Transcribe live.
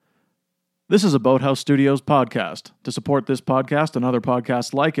This is a Boathouse Studios podcast. To support this podcast and other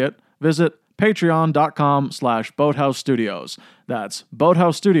podcasts like it, visit patreon.com/Boathouse Studios. That's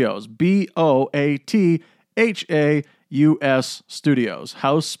Boathouse Studios, BOATHAUS Studios.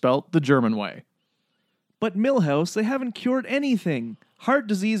 House spelt the German way. But Millhouse, they haven't cured anything. Heart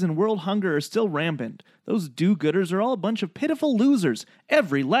disease and world hunger are still rampant. Those do-gooders are all a bunch of pitiful losers,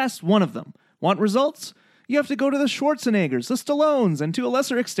 every last one of them. Want results? You have to go to the Schwarzeneggers, the Stallones, and to a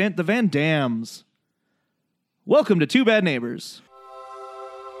lesser extent, the Van Dams. Welcome to Two Bad Neighbors.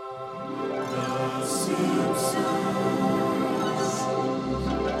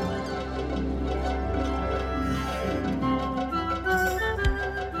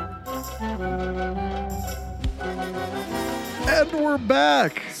 And we're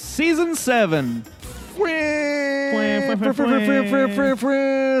back! Season 7.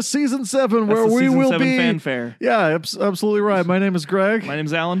 Season 7, where That's the we season will 7 be... fanfare. Yeah, absolutely right. My name is Greg. My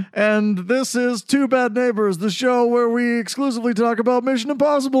name's Alan. And this is Two Bad Neighbors, the show where we exclusively talk about Mission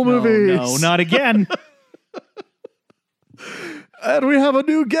Impossible movies. No, not again. And we have a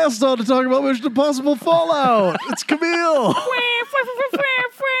new guest on to talk about Mission Impossible Fallout. It's Camille.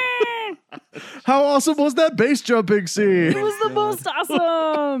 How awesome was that base jumping scene? It was the most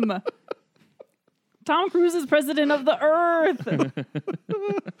awesome. Tom Cruise is president of the earth.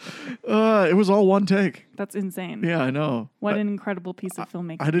 It was all one take. That's insane. Yeah, I know. What an incredible piece of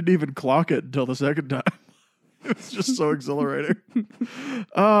filmmaking. I didn't even clock it until the second time. It was just so exhilarating.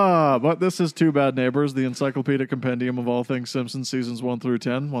 But this is Two Bad Neighbors, the encyclopedic compendium of all things Simpsons, seasons 1 through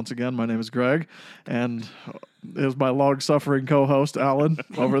 10. Once again, my name is Greg, and is my long-suffering co-host, Alan,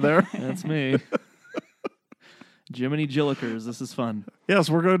 over there. That's me. Jiminy Jillikers, this is fun. Yes,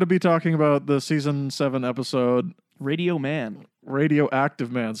 we're going to be talking about the season 7 episode, Radio Man.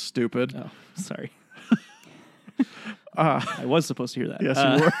 Radioactive Man, stupid. Oh, sorry. I was supposed to hear that. Yes,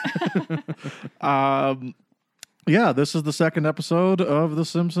 you were. Yeah, this is the second episode of The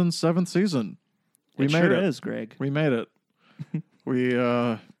Simpsons 7th season. We It made sure it. is, Greg. We made it. We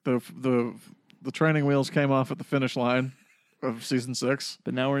the training wheels came off at the finish line of season 6.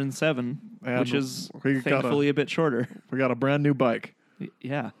 But now we're in 7, And which is we got thankfully a bit shorter. We got a brand new bike.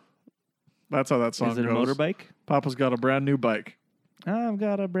 Yeah. That's how that song Is it a goes. motorbike? Papa's got a brand new bike. I've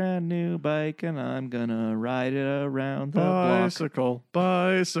got a brand new bike and I'm gonna ride it around the block. Bicycle,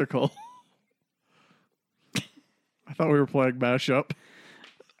 bicycle. I thought we were playing mashup.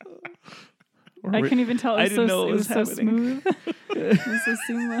 I couldn't even tell. I It was didn't so, know it it was was so happening. smooth. It was so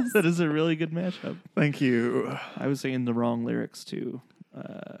seamless. That is a really good mashup. Thank you. I was singing the wrong lyrics to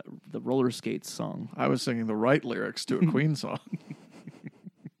the roller skates song. I was singing the right lyrics to a Queen song.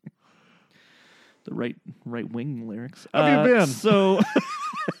 The right wing lyrics. How have you been? So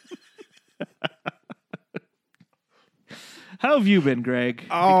how have you been, Greg?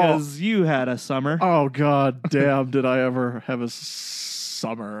 Oh. Because you had a summer. Oh, God damn, did I ever have a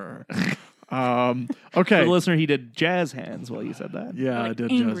summer. Okay. For the listener, he did jazz hands while you said that. Yeah, I Like did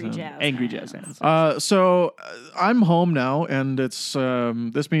angry jazz hands. jazz. Angry jazz hands. So I'm home now, and it's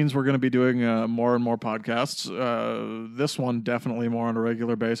this means we're going to be doing more and more podcasts. This one definitely more on a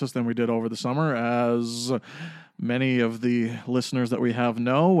regular basis than we did over the summer, as many of the listeners that we have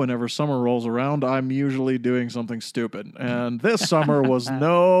know. Whenever summer rolls around, I'm usually doing something stupid, and this summer was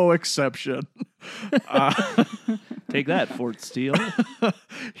no exception. Take that, Fort Steele.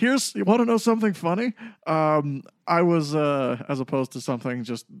 You want to know something funny? I was, as opposed to something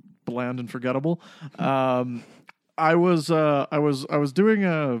just bland and forgettable. I was doing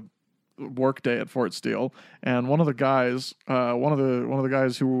a work day at Fort Steele, and one of the guys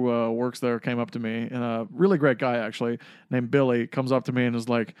who works there came up to me, and a really great guy actually named Billy comes up to me and is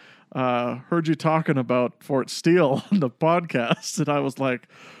like, "Heard you talking about Fort Steele on the podcast," and I was like,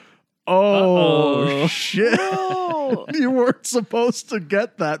 "Oh shit." You weren't supposed to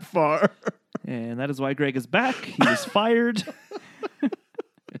get that far. And that is why Greg is back. He was fired.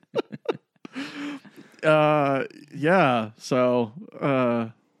 Yeah. So,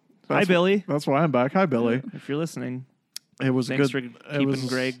 Hi, Billy. That's why I'm back. Hi, Billy. If you're listening, It was thanks good. for keeping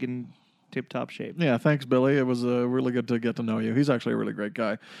Greg in tip-top shape. Yeah, thanks, Billy. It was really good to get to know you. He's actually a really great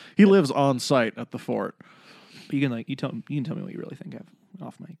guy. He lives on site at the fort. But you can tell me what you really think of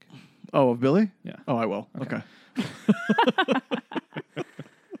off mic. Oh, of Billy? Yeah. Oh, I will. Okay.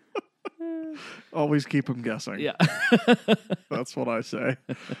 Always keep him guessing. Yeah. That's what I say.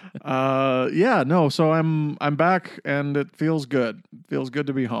 Yeah, no, so I'm back and it feels good. It feels good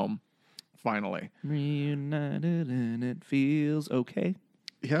to be home. Finally. Reunited and it feels okay.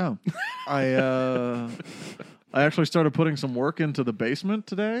 Yeah. I actually started putting some work into the basement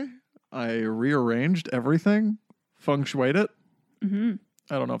today. I rearranged everything, feng shuied it. Mm-hmm.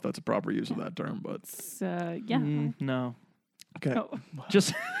 I don't know if that's a proper use of that term, but Yeah. No. okay. Oh.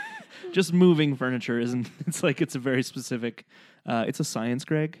 Just moving furniture isn't. It's like it's a very specific. It's a science,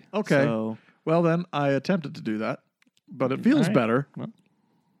 Greg. Okay. So Well, then I attempted to do that, but it feels right. better.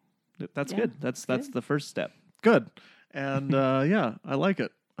 that's Yeah, good. That's the first step. Good. And yeah, I like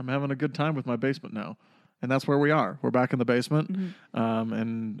it. I'm having a good time with my basement now. And that's where we are. We're back in the basement.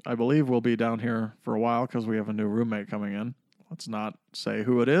 And I believe we'll be down here for a while because we have a new roommate coming in. Let's not say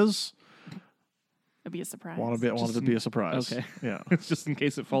who it is. It'd be a surprise. Want it to be a surprise. Okay. Yeah. It's just in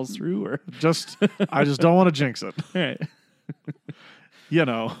case it falls through, or I just don't want to jinx it. all right. You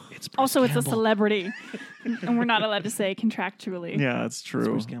know. It's Bruce Also, it's a Campbell. celebrity, and we're not allowed to say contractually. Yeah, it's true.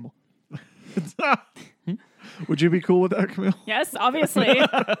 Bruce Campbell. Would you be cool with that, Camille? Yes, obviously.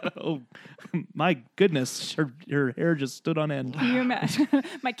 Oh my goodness! Your hair just stood on end. Can you imagine?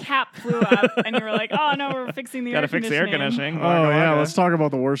 My cap flew up, and you were like, "Oh no, we're fixing the Got to air fix the air conditioning." conditioning. Oh, yeah. Let's talk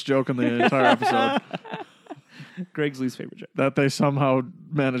about the worst joke in the entire episode Greg's least favorite joke. that they somehow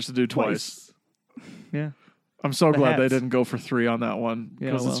managed to do twice. Yeah. I'm so glad they hats. didn't go for 3 on that one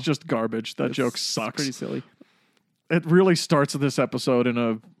Yeah, because well, it's just garbage. That joke It's sucks. pretty silly. It really starts this episode in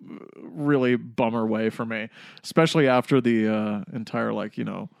a really bummer way for me, especially after the entire,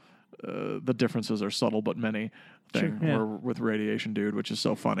 the differences are subtle but many thing Sure, yeah. where, with Radiation Dude, which is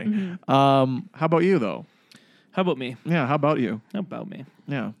so funny. How about you, though? How about me? Yeah, how about you? How about me?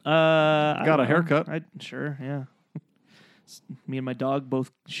 Yeah. I Got a don't know. haircut? Sure, yeah. Me and my dog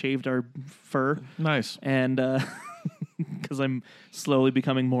both shaved our fur, Nice. and because I'm slowly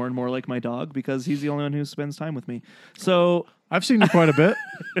becoming more and more like my dog because he's the only one who spends time with me. So I've seen you quite a bit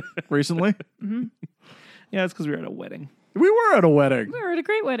recently. yeah, it's because we were at a wedding We were at a wedding. We were at a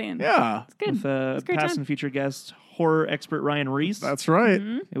great wedding. Yeah, It's good. with a great past time. and future guest, horror expert Ryan Reese. that's right.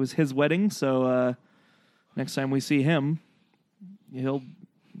 It was his wedding, so next time we see him, he'll,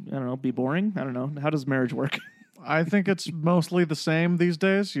 I don't know, be boring. I don't know. How does marriage work? I think it's mostly the same these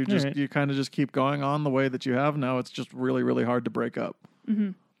days. You just right. you kind of just keep going on the way that you have. Now it's just really, really hard to break up.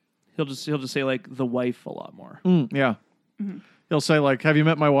 He'll just say like the wife a lot more. Yeah. He'll say like, "Have you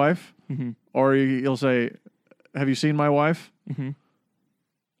met my wife?" Or he'll say, "Have you seen my wife?"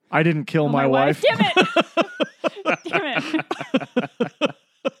 I didn't kill Oh, my wife. Damn it! Damn it!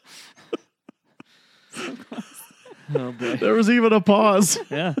 Oh boy. There was even a pause.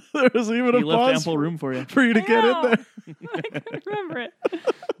 Yeah. There was even He a left pause ample room for you. for you to get in know. there. I couldn't remember it.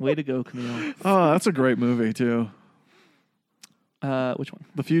 Way to go, Camille. Oh, that's a great movie too. Which one?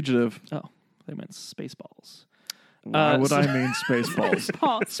 The Fugitive. Oh, they meant Spaceballs. Why would so- I mean Spaceballs?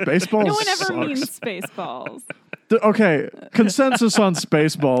 Spaceballs. Spaceballs. No one ever sucks. means Spaceballs. Okay, consensus on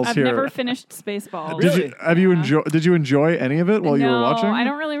Spaceballs I've here. never finished Spaceballs. Did you enjoy any of it while you were watching? I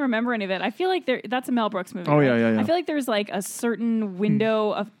don't really remember any of it. I feel like that's a Mel Brooks movie. Oh, right? yeah. I feel like there's like a certain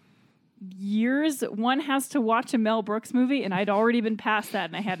window of years one has to watch a Mel Brooks movie, and I'd already been past that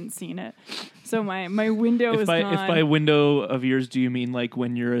and I hadn't seen it. So my window is gone. If by window of years do you mean like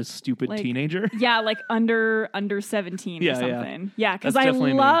when you're a stupid Like- teenager? Yeah, like under 17 Yeah, or yeah. something. Yeah, because That's I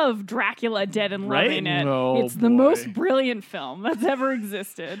definitely me. love Dracula Dead and Right? Loving It. Oh, it's the boy. most brilliant film that's ever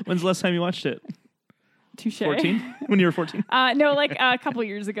existed. When's the last time you watched it? Touche. 14? When you were 14? No, like a couple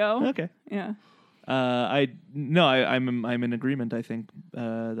years ago. Okay. Yeah. I'm in agreement. I think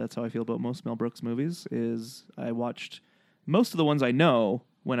that's how I feel about most Mel Brooks movies. Is I watched most of the ones I know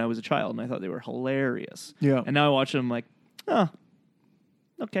when I was a child, and I thought they were hilarious. Yeah. And now I watch them like, oh,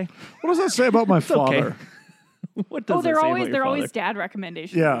 okay. What does that say about my okay. father? What does Oh, that say about your they're always father? dad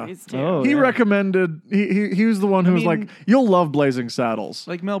recommendation Yeah. movies too. Oh, He yeah. recommended. He was the one who was mean- like, "You'll love Blazing Saddles.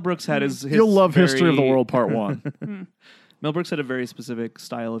 Like Mel Brooks had his You'll love History of the very- World Part 1." Mel Brooks had a very specific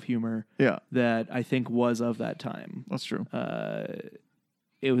style of humor Yeah, that I think was of that time. that's true.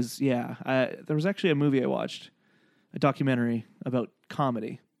 It was there was actually a movie I watched, a documentary about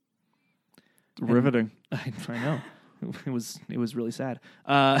comedy. Riveting. I know. It was really sad.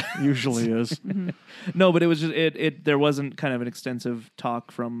 Usually is. No, but it was just it. There wasn't kind of an extensive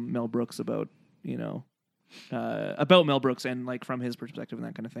talk from Mel Brooks about about Mel Brooks and like from his perspective and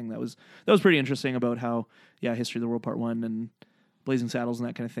that kind of thing. That was pretty interesting about how History of the World Part 1 and Blazing Saddles and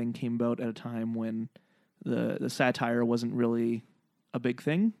that kind of thing came about at a time when the satire wasn't really a big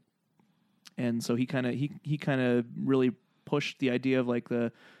thing, and so he kind of really pushed the idea of like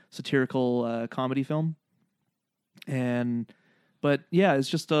the satirical comedy film. But it's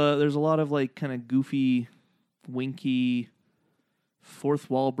just there's a lot of like kind of goofy, winky, fourth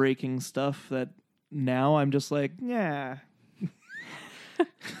wall breaking stuff that now I'm just like, yeah.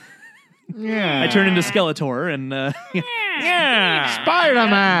 Yeah. I turn into Skeletor and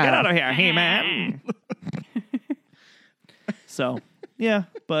Spider-Man. get out of here, hey man. So Yeah,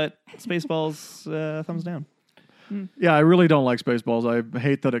 but Spaceballs, thumbs down. Yeah, I really don't like Spaceballs. I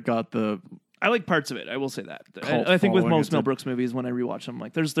hate that it got the. I like parts of it. I will say that. Cult I think with following, most it's Mel a- Brooks movies, when I rewatch them,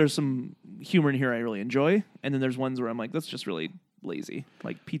 like there's some humor in here I really enjoy, and then there's ones where I'm like, that's just really lazy,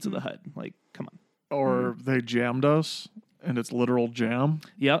 like Pizza the Hut. Like, come on. Or they jammed us, and it's literal jam.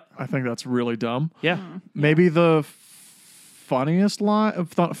 Yep. I think that's really dumb. Yeah. Maybe the funniest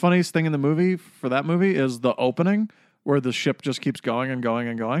funniest thing in the movie for that movie is the opening where the ship just keeps going and going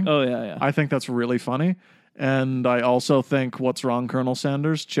and going. Oh yeah, yeah. I think that's really funny. And I also think What's Wrong, Colonel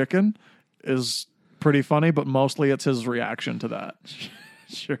Sanders Chicken is pretty funny, but mostly it's his reaction to that.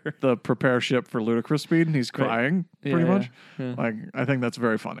 Sure. The prepare ship for ludicrous speed, and he's crying pretty Yeah, much. yeah. Like, I think that's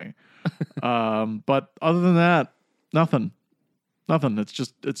very funny. But other than that, nothing. It's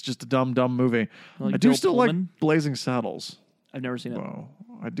just a dumb movie. Like I do Bill still Pullman? like Blazing Saddles. I've never seen it. Well,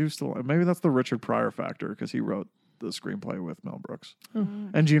 I do still. Maybe that's the Richard Pryor factor because he wrote the screenplay with Mel Brooks,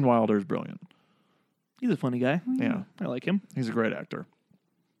 and Gene Wilder is brilliant. He's a funny guy. Yeah, I like him. he's a great actor.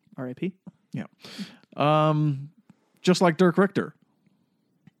 R.I.P. Yeah, just like Dirk Richter,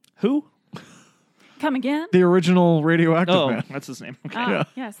 Who? Come again? the original Radioactive Oh, Man. that's his name. Okay. Ah, Yeah.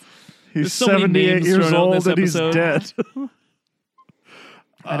 yes. He's There's so many 78 names years thrown out in old this and he's episode. dead.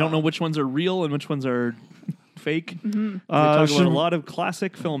 I don't know which ones are real and which ones are fake. We talk about should- a lot of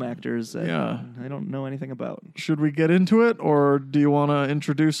classic film actors that Yeah. I don't know anything about. Should we get into it, or do you want to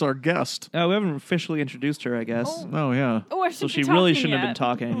introduce our guest? We haven't officially introduced her, I guess. Oh yeah, Oh, I So should she be really talking shouldn't have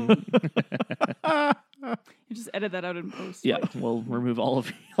been yet. talking. You just edit that out in post. Yeah, we'll remove all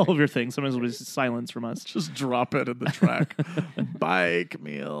of your things. Sometimes it'll be silence from us. just drop it in the track. Bye,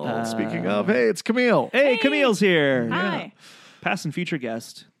 Camille. Speaking of, hey, it's Camille. Hey, Camille's here. Hi. Past and future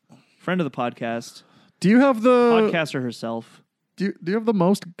guest, friend of the podcast, Do you have the podcaster herself. do you have the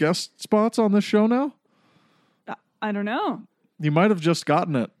most guest spots on this show now? I don't know. You might have just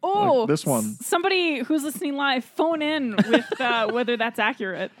gotten it. Oh, like this one. Somebody who's listening live, phone in with whether that's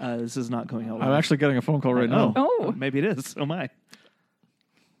accurate. This is not going out. I'm well. actually getting a phone call right now. Oh. Maybe it is. Oh my.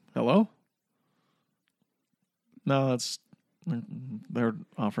 Hello? No, it's they're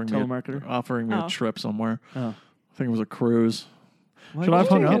offering Telemarketer? me Oh. a trip somewhere. Oh. I think it was a cruise. Why Should I have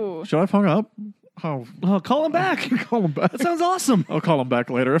hung Ooh. up? Should I have hung up? Oh, Oh, call him back. call him back. That sounds awesome. I'll call him back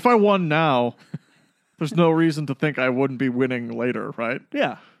later. If I won now, there's no reason to think I wouldn't be winning later, right?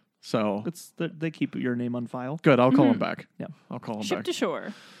 Yeah. So They keep your name on file. good. I'll call him back. Yeah. I'll call him Ship back. to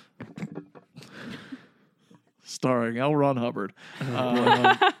shore. Starring L. Ron Hubbard.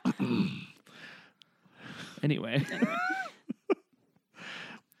 Anyway.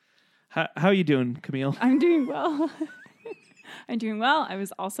 How you doing, Camille? I'm doing well. I'm doing well. I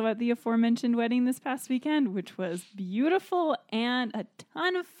was also at the aforementioned wedding this past weekend, which was beautiful and a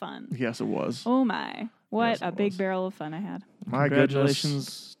ton of fun. Yes, it was. Oh my. What Yes, a it big was. barrel of fun I had. My goodness.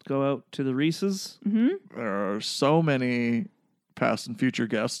 Congratulations go out to the Reeses. There are so many past and future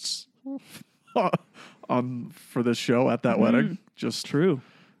guests on for this show at that wedding. Just True.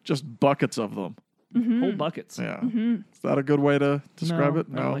 just buckets of them. Whole buckets. Yeah. Is that a good way to describe it?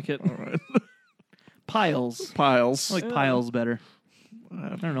 I don't like it. All right. Piles. Piles. I like piles better.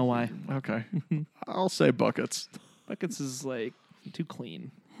 I don't know why. Okay. I'll say buckets. Buckets is like too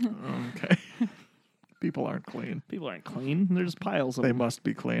clean. Okay. People aren't clean. People aren't clean. They're just piles of They them. must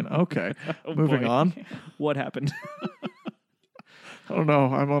be clean. Okay. Oh, Moving boy. on. What happened? I don't know.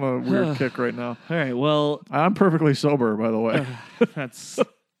 I'm on a weird kick right now. All right. Well, I'm perfectly sober, by the way. that's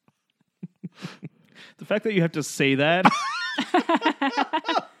the fact that you have to say that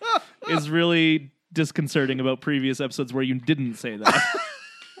is really disconcerting about previous episodes where you didn't say that.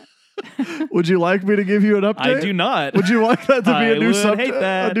 Would you like me to give you an update? I do not. Would you like that to be I a new would hate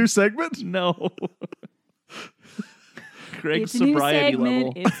that. a new segment? No. Greg's It's a new sobriety segment.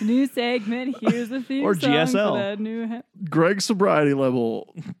 level. It's a new segment. Here's the theme Or song GSL. for the new Greg's sobriety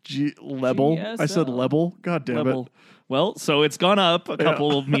level. Level. I said GSL. level. God damn level. Well, so it's gone up a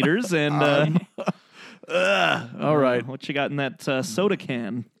couple of meters, and it. All right. what you got in that soda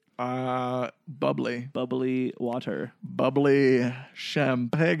can? Bubbly. Bubbly water, Bubbly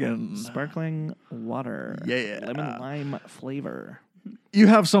champagne. sparkling water, Yeah. lemon lime flavor. You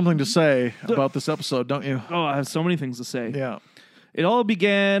have something to say about this episode, don't you? Oh, I have so many things to say. Yeah. It all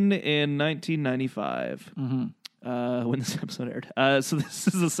began in 1995 Mm-hmm. when this episode aired. So this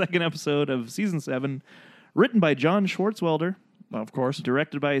is the second episode of season 7, written by John Schwartzwelder, Of course.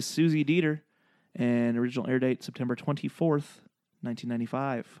 directed by Susie Dieter, and original air date September 24th,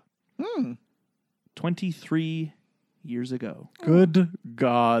 1995. 23 years ago. Good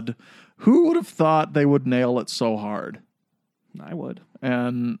God. Who would have thought they would nail it so hard? I would.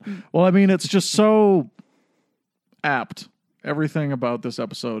 And, well, I mean, it's just so apt everything about this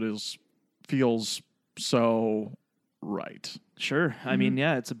episode feels so right. Sure. I mean,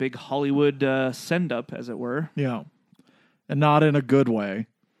 yeah, it's a big Hollywood send up, as it were. Yeah. And not in a good way.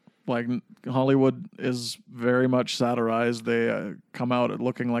 Like, Hollywood is very much satirized. They come out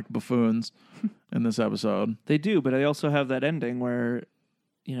looking like buffoons in this episode. They do, but they also have that ending where,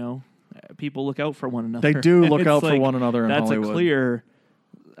 people look out for one another. They do look It's out for like, one another in that's Hollywood. a clear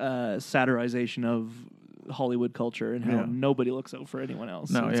satirization of Hollywood culture and how Yeah. nobody looks out for anyone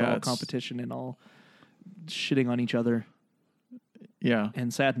else. No, It's yeah, all it's- competition and all shitting on each other Yeah.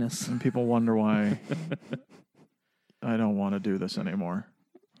 and sadness. And people wonder why I don't want to do this anymore.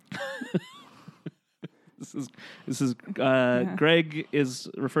 This is Greg is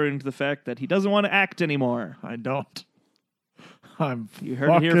referring to the fact that he doesn't want to act anymore. I don't. I'm You heard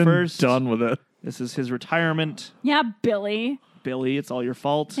it here fucking first. done with it. This is his retirement. Yeah, Billy. Billy, it's all your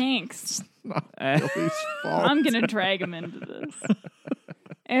fault. Thanks. Billy's fault. I'm gonna drag him into this.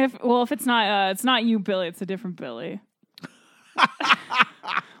 If it's not you, Billy. It's a different Billy.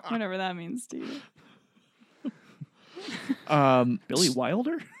 Whatever that means to you. Billy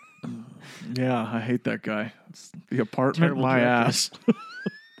Wilder? Yeah, I hate that guy. It's the apartment, Terrible my director. ass.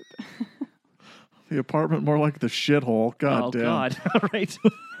 The apartment, more like the shithole. God Oh, damn. God. All right.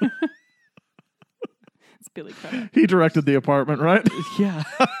 It's Billy Crudup. He directed the apartment, right? Yeah.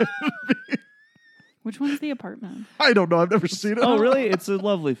 Which one's the apartment? I don't know. I've never seen it. Oh, really? It's a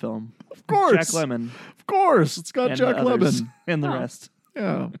lovely film. Of course. Jack Lemmon. Of course. It's got And Jack others. Lemmon. And the Oh. rest.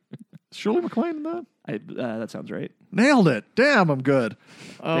 Yeah. Shirley MacLaine in that? That sounds right. Nailed it. Damn, I'm good.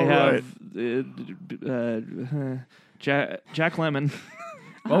 All They right. have Jack Lemmon.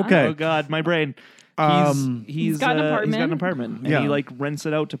 Okay. Oh, God, my brain. He's got an apartment. He's got an apartment. And Yeah. he, like, rents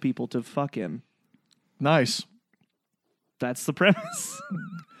it out to people to fuck in. Nice. That's the premise.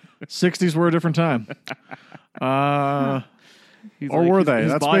 60s were a different time. He's Or were they?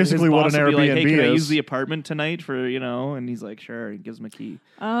 his That's boss- his basically what boss an would be like, Airbnb hey, can I is. use the apartment tonight for, and he's like, sure. He gives him a key.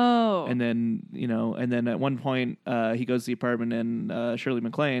 Oh. And then, and then at one point, he goes to the apartment and Shirley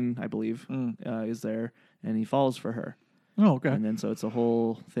MacLaine, I believe, is there, and he falls for her. Oh, okay. And then so it's a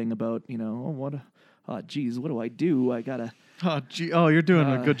whole thing about, what do I do? I gotta, Oh, you're doing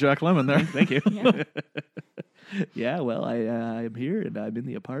a good Jack Lemmon there. thank you. Yeah. Yeah, well, I'm here and I'm in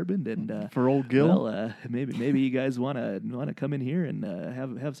the apartment and For old Gil. well, maybe you guys wanna come in here and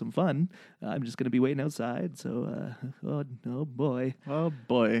have some fun. I'm just gonna be waiting outside. So, oh boy, Oh,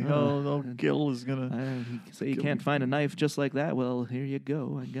 boy. Oh, Gil is going to... so you can't find a knife just like that. Well, here you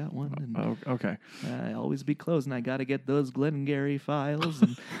go. I got one. And, Oh, okay. I always be closing. I got to get those Glengarry files,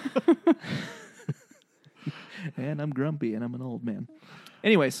 and, and I'm grumpy and I'm an old man.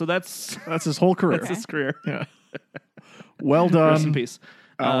 Anyway, so that's That's his whole career. that's his career. Yeah. Well done. Rest in peace.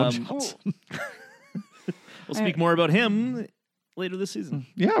 Alan Um, Johnson. We'll speak more about him later this season.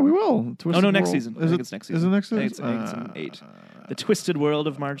 Yeah, we will. Oh no, next season. I think it's next season. Is it next I season? think it's in 8. The Twisted World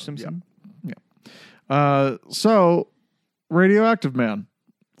of Marge Simpson. So, Radioactive Man.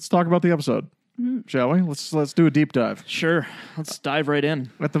 Let's talk about the episode, shall we? Let's do a deep dive. Sure. Let's dive right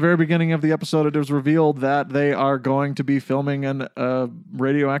in. At the very beginning of the episode, it was revealed that they are going to be filming an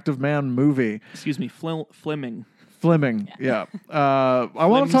Radioactive Man movie. Excuse me, Fleming. Fleming, yeah. I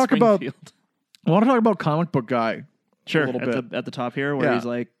want to talk about Comic Book Guy. Sure, little bit. at the top here where Yeah. he's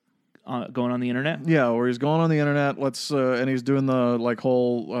like going on the internet. Yeah, where he's going on the internet. And he's doing the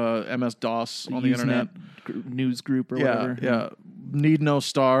whole MS DOS on the internet. News group or Yeah, whatever. yeah. Need no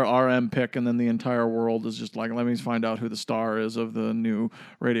star, RM pick, and then the entire world is just like, let me find out who the star is of the new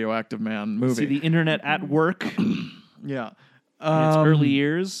Radioactive Man movie. See the internet at work in Yeah. its early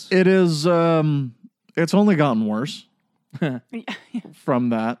years. It is. It's only gotten worse Yeah. from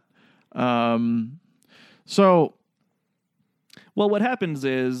that. So Well, what happens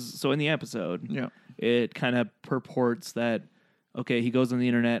is, so in the episode, yeah, it kind of purports that, okay, he goes on the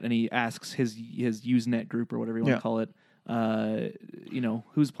internet and he asks his Usenet group or whatever you want Yeah. to call it,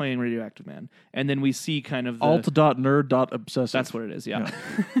 who's playing Radioactive Man, and then we see kind of the, alt.nerd.obsessive. That's what it is, yeah.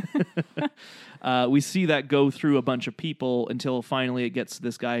 We see that go through a bunch of people until finally it gets to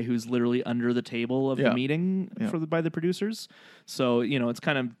this guy who's literally under the table of Yeah. the meeting Yeah. by the producers. So, it's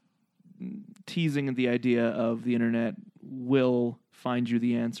kind of teasing the idea of the internet will find you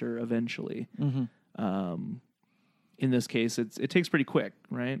the answer eventually. Mm-hmm. In this case, it takes pretty quick,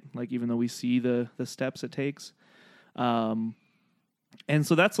 right? Like, even though we see the steps it takes. And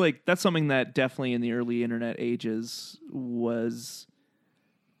so that's something that definitely in the early internet ages was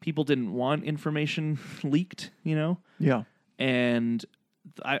people didn't want information leaked, Yeah. and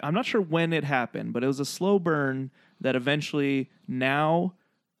I'm not sure when it happened, but it was a slow burn that eventually now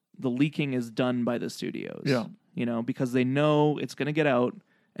the leaking is done by the studios. Yeah. because they know it's going to get out,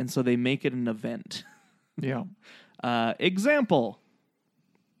 and so they make it an event. Yeah. Example: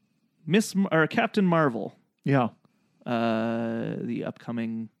 Captain Marvel, Yeah. the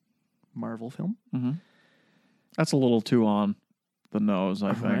upcoming Marvel film. That's a little too on the nose,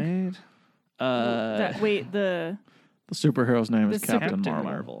 I think. Right. The superhero's name is Captain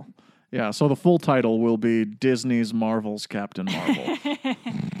Marvel. Yeah, so the full title will be Disney's Marvel's Captain Marvel.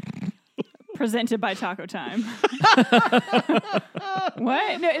 Presented by Taco Time.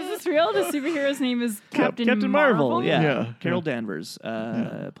 What? No, is this real? The superhero's name is Captain Marvel. Yeah. Yeah. Carol Danvers,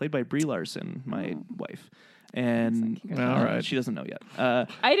 played by Brie Larson, my wife. And All right. she doesn't know yet.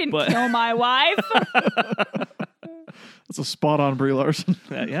 I didn't kill my wife. That's a spot on Brie Larson.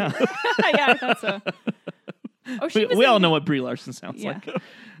 Yeah. Yeah, I thought so. Oh, we all know what Brie Larson sounds like.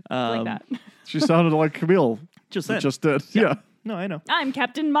 Like that. She sounded like Camille. Just then. Just did. Yeah. No, I know. I'm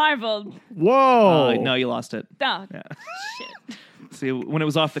Captain Marvel. Whoa. No, you lost it. Oh, Yeah. shit. See, when it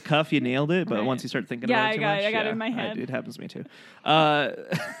was off the cuff, you nailed it, but Right. once you start thinking Yeah, about it too much, I got it in my head. It happens to me too.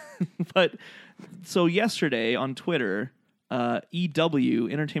 But so yesterday on Twitter, EW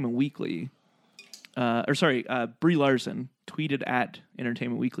Entertainment Weekly, Brie Larson tweeted at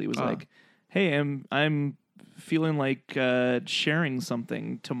Entertainment Weekly was like, "Hey, I'm feeling like sharing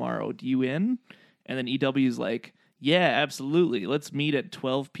something tomorrow. Do you in?" And then EW's like, "Yeah, absolutely. Let's meet at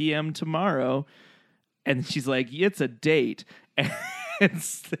 12 p.m. tomorrow." And she's like, "It's a date."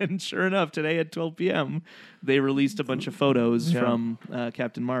 And sure enough, today at 12 p.m., they released a bunch of photos from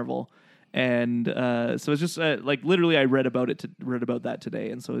Captain Marvel. And so it's just literally I read about that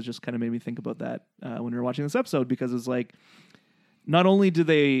today. And so it just kind of made me think about that when we were watching this episode, because it's like, not only do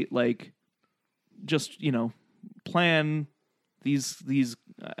they just, plan these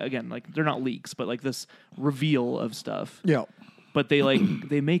again, like they're not leaks, but like this reveal of stuff. Yeah. But they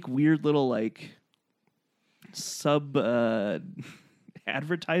they make weird little sub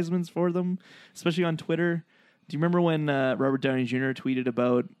advertisements for them, especially on Twitter. Do you remember when Robert Downey Jr. tweeted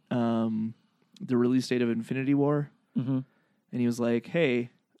about the release date of Infinity War? Mm-hmm. And he was like, "Hey,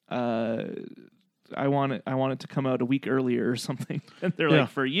 I want it to come out a week earlier or something." And they're like,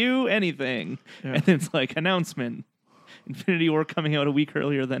 "For you, anything." Yeah. And it's like, announcement: Infinity War coming out a week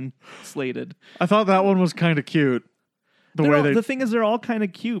earlier than slated. I thought that one was kind of cute. The thing is, they're all kind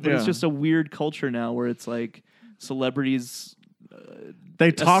of cute, but it's Yeah. just a weird culture now where it's like celebrities.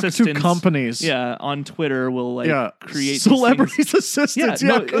 They talk to assistants, companies. Yeah, on Twitter will create these celebrities things. assistants.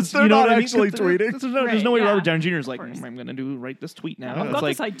 Yeah, because they're you know not what I mean? actually 'Cause tweeting. There's no way Right, Robert yeah. Downey Jr. is like, course. I'm going to write this tweet now. I've It's got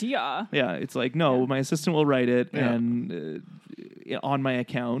like, this idea. yeah, it's like, no, my assistant will write it, and on my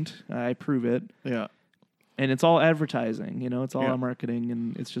account, I approve it, Yeah. and it's all advertising. It's all marketing,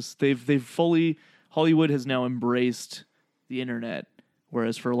 and it's just they've fully Hollywood has now embraced the internet,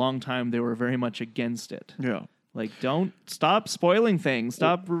 whereas for a long time they were very much against it. Yeah. Like, don't stop spoiling things,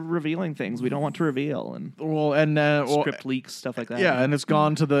 stop revealing things we don't want to reveal, and Well, and script leaks, stuff like that. yeah, and it's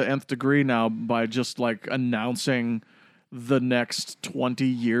gone to the nth degree now by just announcing the next 20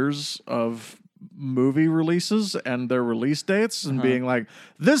 years of movie releases and their release dates and being like,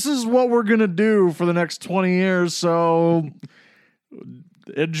 this is what we're going to do for the next 20 years. So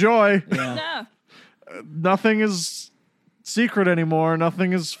enjoy. No. Nothing is secret anymore.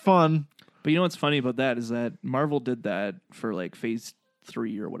 Nothing is fun. But you know what's funny about that is that Marvel did that for phase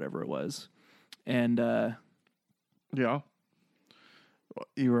 3 or whatever it was. And Yeah.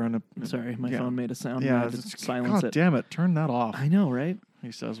 You were in a... sorry, my phone made a sound. Yeah. I had to silence God it. damn it. Turn that off. I know, right?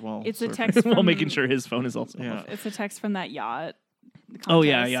 He says, well... It's a sir. text from While making sure his phone is also Yeah. off. It's a text from that yacht. Oh,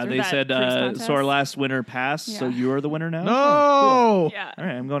 yeah. contest, or They that said, cruise so contest. our last winner passed, so Yeah. you are the winner now? No! Oh, cool. Yeah. All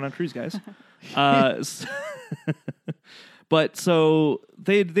right, I'm going on a cruise, guys. But so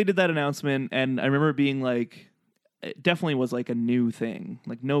they did that announcement, and I remember it being like, it definitely was a new thing.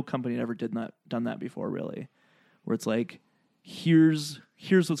 Like, no company had ever done that before, really. Where it's like, here's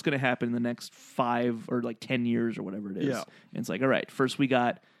what's going to happen in the next 5 or 10 years or whatever it is. Yeah. And it's like, all right, first we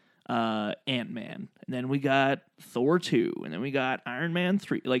got Ant-Man, and then we got Thor 2, and then we got Iron Man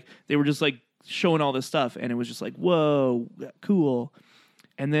 3. Like, they were just showing all this stuff, and it was just like, whoa, cool.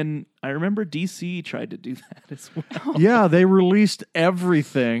 And then I remember DC tried to do that as well. Yeah, they released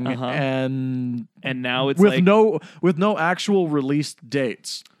everything And now it's with no actual release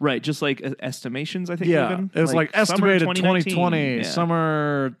dates. right, just estimations, I think. Yeah, even. it was summer estimated 2019. 2020, Yeah.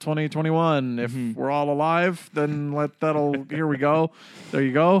 summer 2021. If we're all alive, then here we go. There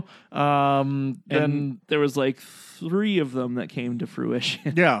you go. Then And there was 3 of them that came to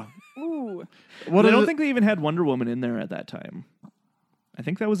fruition. yeah. Ooh. What I is don't it? think they even had Wonder Woman in there at that time. I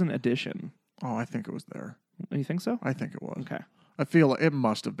think that was an addition. Oh, I think it was there. You think so? I think it was. Okay. I feel it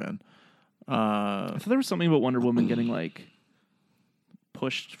must have been. I thought there was something about Wonder Woman getting like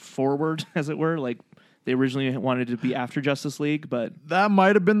pushed forward, as it were. Like they originally wanted to be after Justice League, but That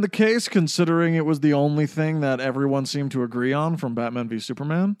might have been the case, considering it was the only thing that everyone seemed to agree on from Batman v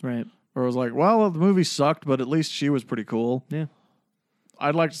Superman. right, Where it was like, well, the movie sucked, but at least she was pretty cool. yeah.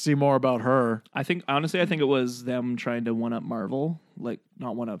 I'd like to see more about her. I think it was them trying to one up Marvel, like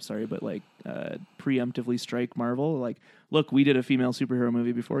not one up, sorry, but like preemptively strike Marvel. Like, look, we did a female superhero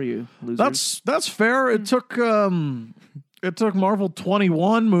movie before you, losers. That's fair. It took Marvel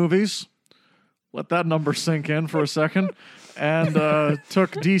 21 movies. Let that number sink in for a second, and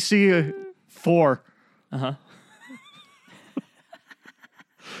took DC 4. Uh-huh.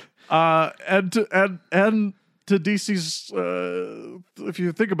 And to DC's, if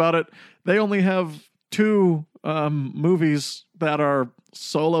you think about it, they only have 2 movies that are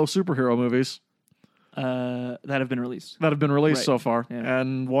solo superhero movies That have been released. that have been released Right. so far, Yeah.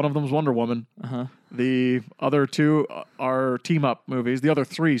 and one of them's Wonder Woman. Uh-huh. The other 2 are team up movies. The other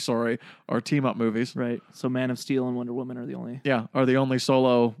 3, sorry, are team up movies. Right. So Man of Steel and Wonder Woman are the only, Yeah, are the only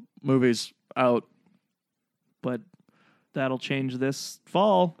solo movies out but that'll change this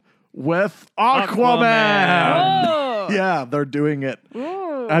fall. with Aquaman. Oh. Yeah, they're doing it.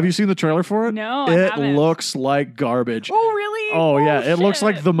 Ooh. Have you seen the trailer for it? No, I It haven't. looks like garbage. Oh, really? Oh, yeah, it looks shit.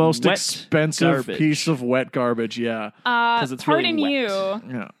 like the most Wet expensive garbage. piece of wet garbage. Yeah, 'Cause it's really Pardon wet. you.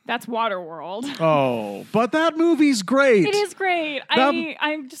 yeah. That's Waterworld. Oh, but that movie's great. It is great. That-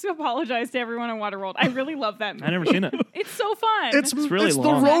 I just apologize to everyone on Waterworld. I really love that movie. I never seen it. It's so fun. It's really it's the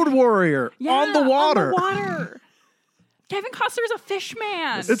long. Road Warrior Yeah, on the water. On the water. Kevin Costner's a fish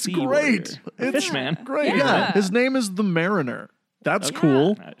man. It's Sea great. Warrior. It's Fishman. great. Yeah. Yeah. His name is the Mariner. That's Yeah.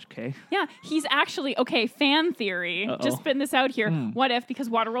 cool. Okay. Yeah, he's actually fan theory. Uh-oh. Just spitting this out here. What if, because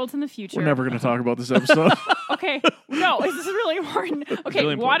Waterworld's in the future? We're never going to talk about this episode. Okay, no, this is really important. Okay,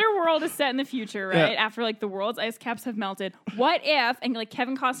 really important. Waterworld is set in the future, right? After like the world's ice caps have melted. What if, and like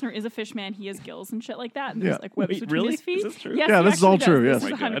Kevin Costner is a fish man, he has gills and shit like that, and Yeah. there's like webs Wait, between really? his feet. Is this true? Yes, Yeah, he this is all actually true, does.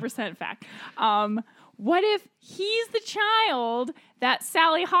 yes. This is Oh my 100% fact. What if he's the child that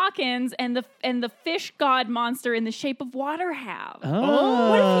Sally Hawkins and the fish god monster in the Shape of Water have?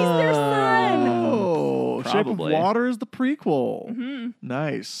 What if he's their son? Oh, Shape of Probably. Water is the prequel.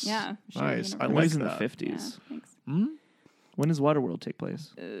 Nice. Yeah, sure, Nice. I universe. like He's in the that. 50s. Yeah, thanks. When does Waterworld take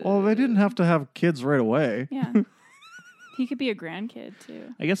place? Well, they didn't have to have kids right away. Yeah. He could be a grandkid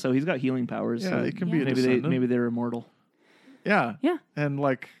too. I guess so. He's got healing powers. Yeah, so he can be a maybe descendant. they're immortal. Yeah. Yeah. And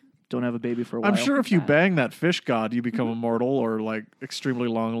like, Don't have a baby for a while. I'm sure if you Yeah. bang that fish god, you become immortal or like extremely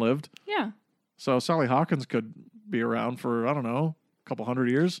long lived. Yeah. So Sally Hawkins could be around for, I don't know, a couple hundred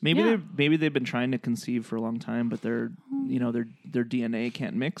years. Maybe Yeah. they've been trying to conceive for a long time, but their DNA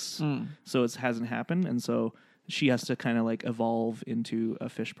can't mix, so it hasn't happened, and so she has to kind of like evolve into a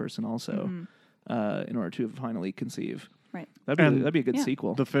fish person also, in order to finally conceive. Right. That'd be a good yeah.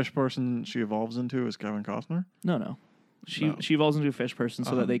 sequel. The fish person she evolves into is Kevin Costner. No. She evolves into a fish person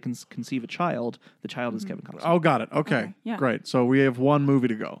so that they can conceive a child. The child is Kevin Costner. Oh, got it. Okay. Yeah. Great. So we have one movie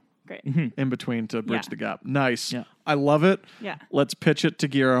to go Great. in between to bridge Yeah. the gap. Nice. Yeah. I love it. Yeah. Let's pitch it to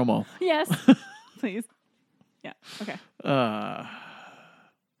Guillermo. Yes. Please. Yeah. Okay.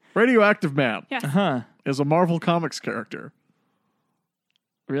 Radioactive Man Yes. Huh? is a Marvel Comics character.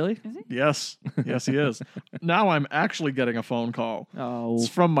 Really? Is he? Yes. Yes, he is. Now I'm actually getting a phone call. Oh, It's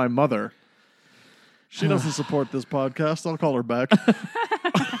from my mother. She doesn't support this podcast. I'll call her back.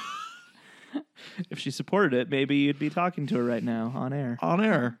 if she supported it, maybe you'd be talking to her right now on air. On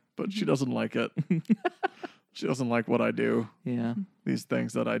air, but she doesn't like it. She doesn't like what I do, Yeah. these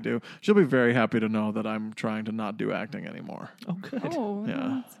things that I do. She'll be very happy to know that I'm trying to not do acting anymore. Oh, good. Oh.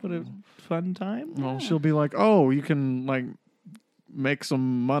 Yeah. What a fun time. Well, she'll be like, "Oh, you can like make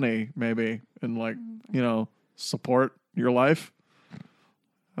some money maybe and like, you know, support your life."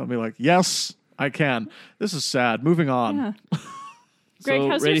 I'll be like, "Yes, I can." This is sad. Moving on. Yeah. Greg, So,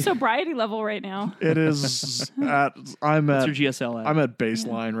 how's ready- your sobriety level right now? It is at I'm What's at your GSL at? I'm at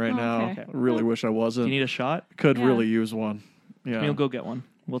baseline right Oh, now. okay. I really wish I Do wasn't. you need a shot? Could Yeah. really use one. Yeah. We'll go get one.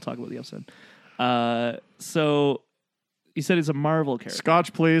 We'll talk about the episode. So you said he's a Marvel character.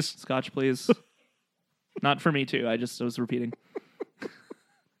 Scotch, please. Scotch, please. Not for me too. I was repeating.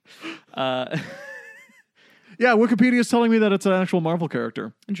 Yeah, Wikipedia is telling me that it's an actual Marvel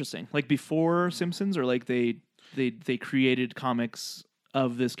character. Interesting. Like before Simpsons, or like they created comics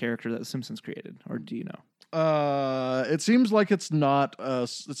of this character that the Simpsons created, or do you know? It seems like it's not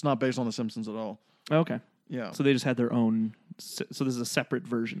based on the Simpsons at all. Okay. Yeah. So they just had their own. So this is a separate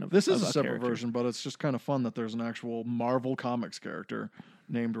version of This is of a separate character. version, but it's just kind of fun that there's an actual Marvel Comics character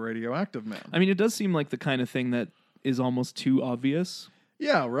named Radioactive Man. I mean, it does seem like the kind of thing that is almost too obvious.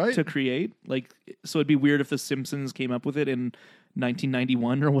 Yeah, right. to create. Like, so it'd be weird if The Simpsons came up with it in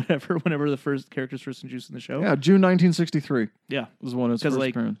 1991 or whatever, whenever the first characters first introduced in the show. Yeah, June 1963 Yeah. was when it's Because first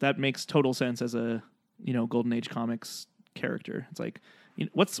like appearance. that makes total sense as a Golden Age comics character. It's like,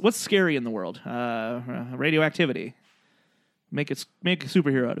 what's scary in the world? Radioactivity. Make a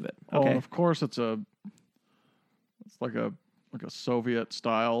superhero out of it. Oh, Okay. and of course it's like a Soviet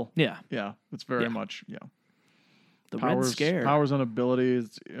style. Yeah. Yeah, it's very Yeah. much The Red Scare. Powers and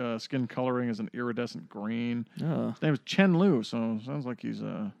abilities. Skin coloring is an iridescent green. Oh. His name is Chen Lu, so it sounds like he's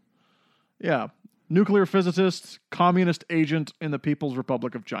nuclear physicist, communist agent in the People's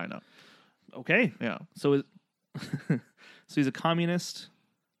Republic of China. Okay. Yeah. So so he's a communist.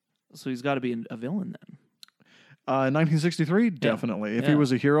 So he's got to be a villain then. In 1963, definitely. If he Yeah.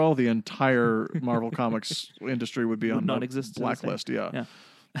 was a hero, the entire Marvel Comics industry would be on not the exist to this day. blacklist. Yeah.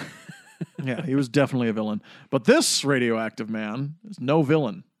 Yeah. Yeah, he was definitely a villain. But this radioactive man is no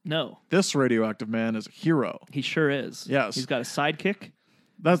villain. No, This radioactive man is a hero. he sure is. Yes. He's got a sidekick.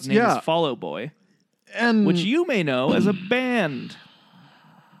 That's His name yeah, is Follow Boy, and which you may know as a band.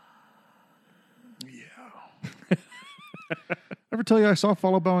 ever tell you I saw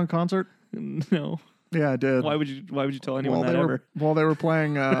Fall Out Boy in concert? No. Yeah, I did. Why would you tell anyone that they ever? were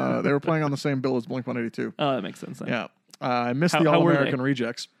playing they were playing on the same bill as Blink-182. Oh, that makes sense then. Yeah, I missed How the were All they? American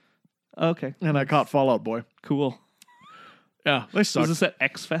Rejects, Okay. and I caught Fall Out Boy. Cool. Yeah, they Was sucked. this at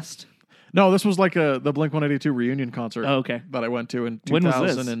X Fest? No, this was like the Blink-182 reunion concert. Oh, okay. That I went to in When was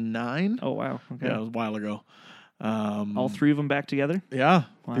this? 2009. Oh, wow. Okay. Yeah, it was a while ago. All three of them back together? Yeah,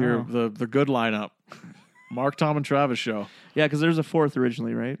 Wow. the good lineup. Mark, Tom, and Travis show. Yeah, because there's a fourth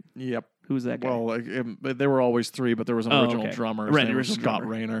originally, right? Yep. Who's that guy? Well, they were always three, but there was an Oh, original okay. drummer. Right, His name was original Scott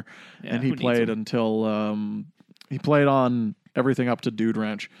drummer. Rayner, Yeah, and he who needs played him? until he played on everything up to Dude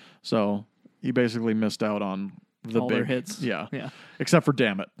Ranch. So he basically missed out on the all big their hits. Yeah, Yeah. except for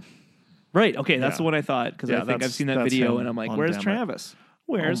Damn It. Right. Okay, that's Yeah. the one I thought because Yeah, I think I've that's- seen that that's video him and I'm like, on where's Damn It. Travis?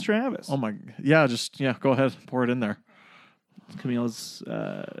 Where's Travis? Oh my, yeah, go ahead, pour it in there. Camille's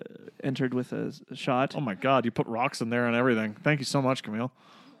entered with a shot. Oh my God, you put rocks in there and everything. Thank you so much, Camille.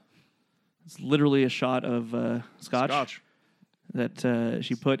 It's literally a shot of scotch, that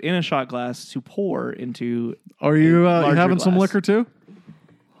she put in a shot glass to pour into. Are you larger having some glass. liquor too?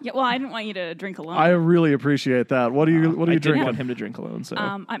 Yeah, well, I didn't want you to drink alone. I really appreciate that. What are you I What are you didn't drinking? want him to drink alone, so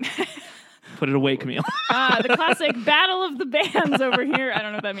I'm put it away, Camille. the classic battle of the bands over here. I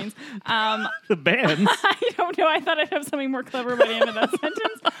don't know what that means. The bands. I don't know. I thought I'd have something more clever by the end of that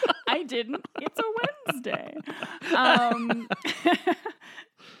sentence. I didn't. It's a Wednesday.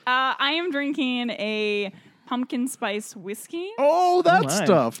 I am drinking a pumpkin spice whiskey. Oh, that my.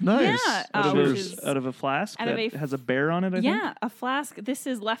 stuff. Nice. Yeah, Out of, which a, is out of a flask out of that a has a bear on it, I think. Yeah, a flask. This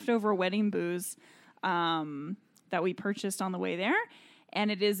is leftover wedding booze that we purchased on the way there. And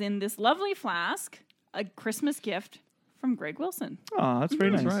it is in this lovely flask, a Christmas gift from Greg Wilson. Oh, that's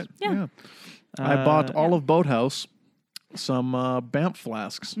very That's nice. right. Yeah. I bought all of Boathouse some Banff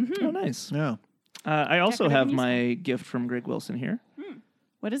flasks. Oh, nice. Yeah. I also Decorative have music. my gift from Greg Wilson here.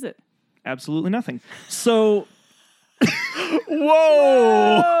 What is it? Absolutely nothing. So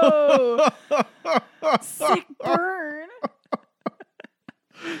Whoa! Oh, sick burn.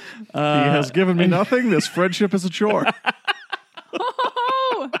 He has given me nothing. This friendship is a chore.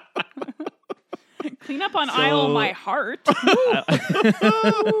 Oh. Clean up on aisle So- my heart.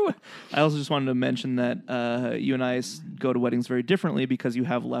 I also just wanted to mention that you and I go to weddings very differently because you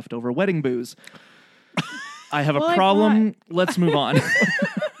have leftover wedding booze. I have Well, a I problem. Let's move on.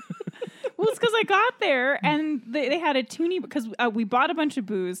 Well, it's because I got there and they had a toonie because we bought a bunch of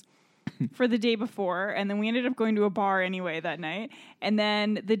booze for the day before, and then we ended up going to a bar anyway that night. And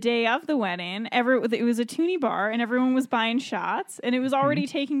then the day of the wedding, it was a toonie bar, and everyone was buying shots, and it was already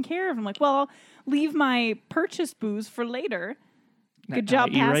taken care of. I'm like, well, I'll leave my purchased booze for later. Good job,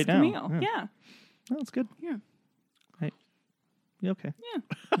 eat past right now. Camille. Yeah. Oh, that's good. Yeah. Hey, you okay? Yeah.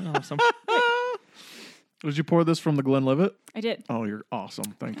 I'll have some. Did you pour this from the Glenlivet? I did. Oh, you're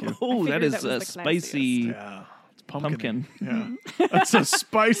awesome. Thank you. Oh, that figured is that a was the spicy Yeah. It's pumpkin. Yeah. That's a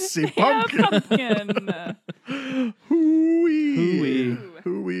spicy Yeah, pumpkin. pumpkin. Hooey. Hooey.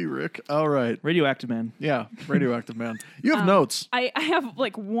 Hooey, Rick. All right. Radioactive man. Yeah. Radioactive man. You have notes. I have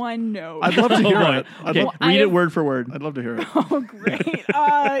like one note. I'd love to hear boy. it. Okay, I read it have- word for word. I'd love to hear it. Oh, great.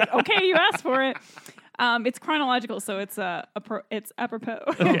 Okay, you asked for it. It's chronological, so it's it's apropos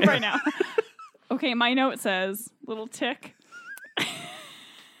right now. Okay, my note says little tick.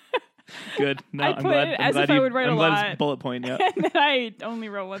 Good. No, I I'm put glad. it I'm as glad if I you- would write I'm a glad lot. it's bullet point. Yeah. And then I only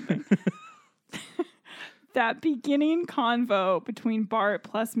wrote one thing. That beginning convo between Bart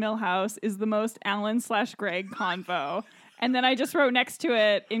plus Milhouse is the most Alan/Greg convo And then I just wrote next to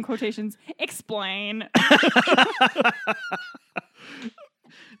it in quotations, explain.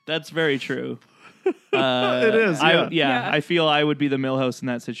 That's very true. It is, yeah. Yeah. I feel I would be the Milhouse in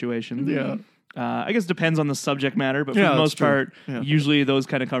that situation. Yeah. I guess it depends on the subject matter, but for Yeah, the that's most true. part, Yeah. usually those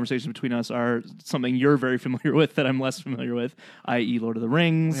kind of conversations between us are something you're very familiar with that I'm less familiar with, i.e. Lord of the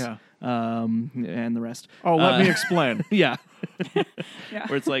Rings, Yeah. and the rest. Oh, let me explain. Yeah. Yeah.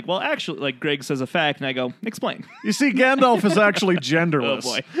 Where it's like, well, actually, like Greg says a fact, and I go, explain. You see, Gandalf is actually genderless.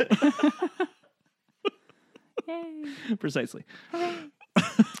 Oh, boy. Yay. Precisely.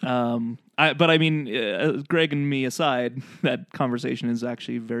 But I mean, Greg and me aside, that conversation is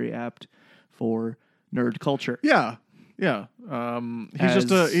actually very apt for nerd culture. Yeah. Yeah. He's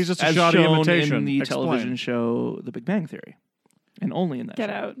just a as shoddy shown imitation. in the Explain. television show The Big Bang Theory, and only in that. Get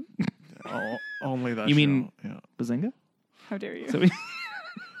show. out. Oh, only that. You mean- show. Yeah. Bazinga? How dare you? So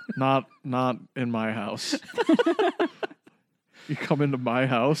Not in my house. You come into my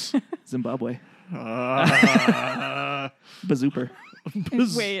house. Zimbabwe, Uh, Bazooper.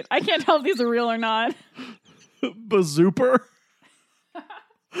 Wait, I can't tell if these are real or not. Bazooper.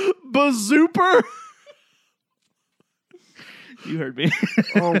 Bazooper. You heard me.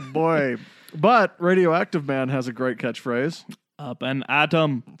 Oh boy. But Radioactive Man has a great catchphrase. Up an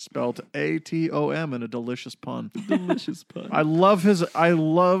atom. Spelled ATOM in a delicious pun. Delicious pun. I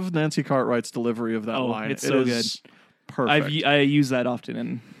love Nancy Cartwright's delivery of that Oh, line. it's so It is perfect. I use that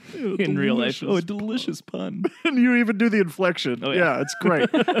often in real life. delicious Oh, a delicious pun. And you even do the inflection. Oh, yeah. yeah. It's great.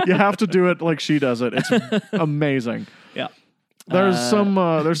 You have to do it like she does it. It's amazing. Yeah. There's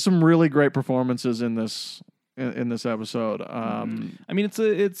some really great performances in this episode. I mean, it's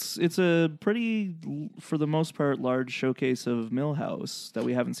a pretty, for the most part, large showcase of Milhouse that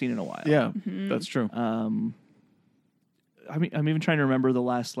we haven't seen in a while. Yeah, that's true. I mean, I'm even trying to remember the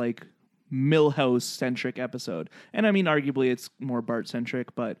last like Milhouse centric episode, and I mean, arguably it's more Bart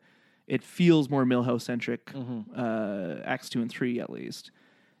centric, but it feels more Milhouse centric. Acts 2 and 3 at least,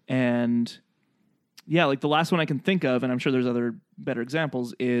 and yeah, like the last one I can think of, and I'm sure there's other better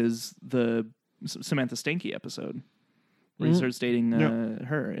examples, is the Samantha Stanky episode where he starts dating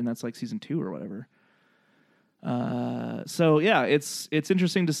her, and that's like season 2 or whatever. So yeah, it's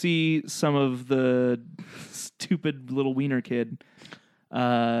interesting to see some of the stupid little wiener kid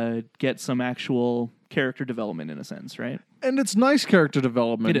get some actual character development in a sense, right? And it's nice character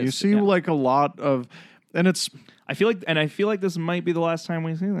development. It You is, see yeah. like a lot of, and it's I feel like this might be the last time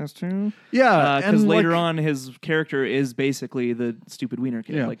we see this too. yeah, Because and later like, on, his character is basically the stupid wiener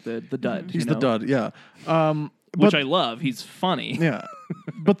kid, Yeah. like the dud. he's you know? the dud. Yeah, which but- I love. He's funny. yeah.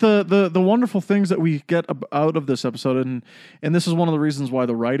 But the wonderful things that we get out of this episode, and this is one of the reasons why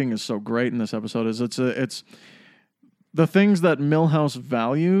the writing is so great in this episode, is it's the things that Milhouse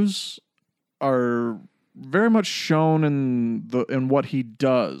values are very much shown in what he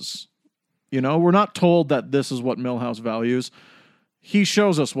does. You know, we're not told that this is what Milhouse values. He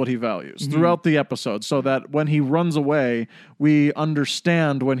shows us what he values throughout the episode, so that when he runs away, we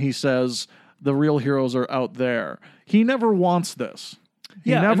understand when he says the real heroes are out there. He never wants this.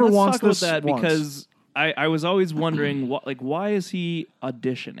 He Yeah, never and let's wants talk about this that once. because I was always wondering why is he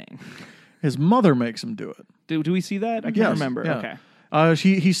auditioning? His mother makes him do it. Do we see that? I can't Yes, remember. yeah. Okay.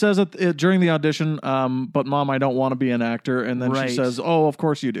 He says it during the audition, but Mom, I don't want to be an actor. And then Right. she says, oh, of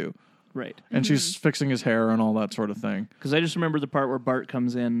course you do. Right. And she's fixing his hair and all that sort of thing. Because I just remember the part where Bart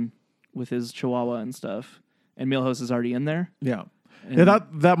comes in with his chihuahua and stuff, and Milhouse is already in there. Yeah. And- Yeah,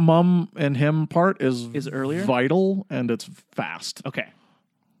 that Mom and him part is earlier? vital, and it's fast. Okay.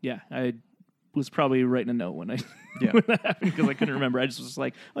 Yeah, I was probably writing a note when Yeah. when that happened because I couldn't remember. I just was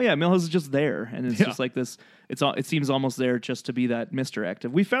like, oh yeah, Milhouse is just there, and it's Yeah. just like this. It seems almost there just to be that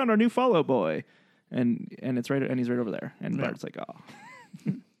misdirective. We found our new follow boy, and it's right, and he's right over there, and Yeah. Bart's like,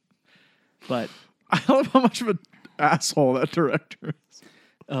 oh. But I love how much of an asshole that director is.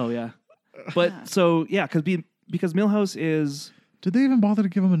 oh yeah, but so yeah, because Milhouse is Did they even bother to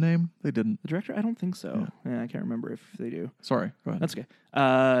give him a name? They didn't. the director. I don't think so. Yeah, I can't remember if they do. Sorry. Go ahead. That's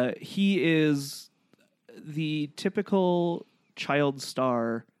okay. He is the typical child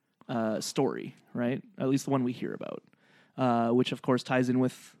star story, right? At least the one we hear about, which of course ties in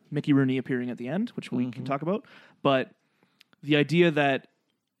with Mickey Rooney appearing at the end, which we can talk about. But the idea that,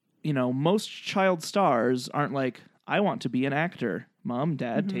 you know, most child stars aren't like, I want to be an actor. Mom,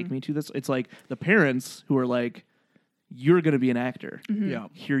 Dad, take me to this. It's like the parents who are like, you're going to be an actor. Yeah.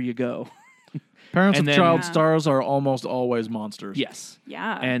 Here you go. Parents And of then- child Yeah. stars are almost always monsters. Yes.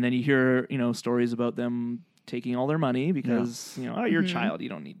 Yeah. And then you hear, you know, stories about them taking all their money because, you know, oh, you're a child, you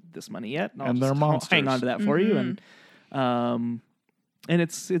don't need this money yet. And they're I'll hang monsters. on to that for you. And And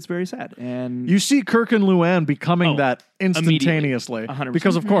it's very sad. And You see Kirk and Luann becoming that instantaneously. 100%.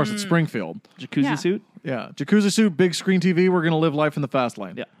 Because, of course, it's Springfield. jacuzzi Yeah. suit. Yeah. Jacuzzi suit, big screen TV. We're going to live life in the fast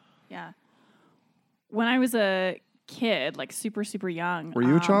lane. Yeah. Yeah. When I was a kid, like super, super young. Were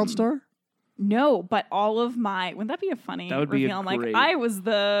you a child star? No, but all of my, wouldn't that be a funny That would be reveal? a I'm like, great- I was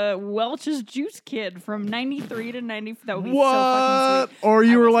the Welch's Juice kid from 93 to 90. That would be so What? fucking sweet. Or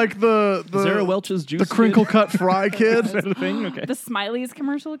you I were was- like the Is there a Welch's juice? the crinkle cut fry kid? Is that a thing? Okay. The Smiley's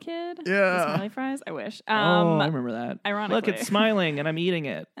commercial kid. Yeah. The Smiley fries. I wish. Oh, I remember that. ironically. Look, it's smiling and I'm eating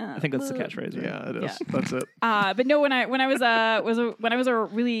it. I think that's the look. catchphrase. Right? Yeah, it is. Yeah. That's it. But no, when I was a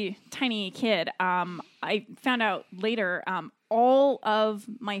really tiny kid, I found out later, all of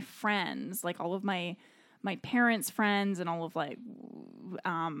my friends, like all of my parents' friends and all of like,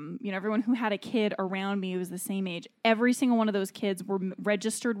 everyone who had a kid around me who was the same age, every single one of those kids were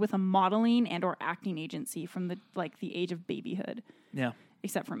registered with a modeling and or acting agency from the age of babyhood, Yeah.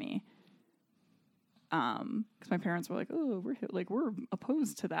 except for me. Because my parents were like, "Oh, we're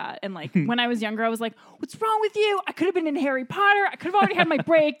opposed to that." And like when I was younger, I was like, "What's wrong with you? I could have been in Harry Potter. I could have already had my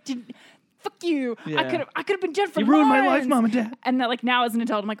break. Fuck you. Yeah. I could have been Jennifer You ruined my Lawrence." life, Mom and Dad. And that like now as an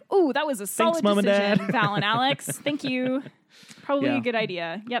adult, I'm like, "Oh, that was a solid Mom and decision, Dad. Val and Alex. Thank you. Probably Yeah. a good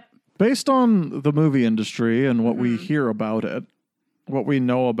idea." Yep. Based on the movie industry and what we hear about it, what we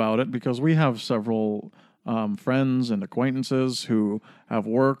know about it, because we have several friends and acquaintances who have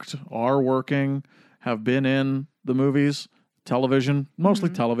worked, are working, have been in the movies, television, mostly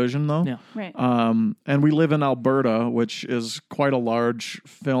television though. Yeah. Right. And we live in Alberta, which is quite a large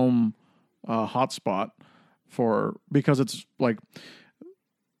film hotspot because it's like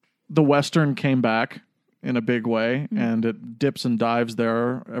the Western came back in a big way and it dips and dives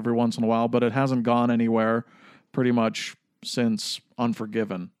there every once in a while, but it hasn't gone anywhere pretty much since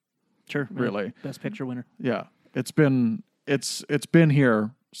Unforgiven. Sure. Really. Best picture winner. Yeah. It's been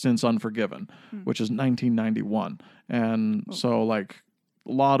here since Unforgiven, which is 1991. And so like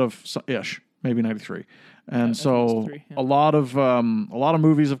a lot of ish, maybe 93. And I think so it was 3, yeah. a lot of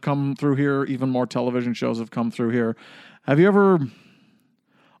movies have come through here, even more television shows have come through here. I've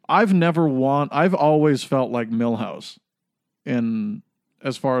always felt like Milhouse in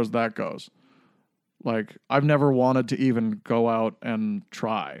as far as that goes. Like I've never wanted to even go out and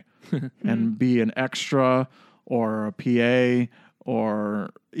try and be an extra or a PA or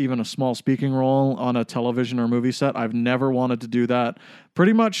even a small speaking role on a television or movie set. I've never wanted to do that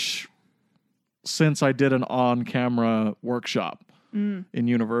pretty much since I did an on-camera workshop in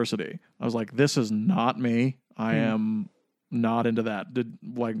university. I was like, this is not me. I am not into that.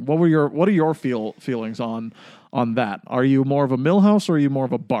 What are your feelings on that? Are you more of a Milhouse or are you more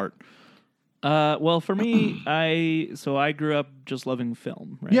of a Bart? Well, for me, I grew up just loving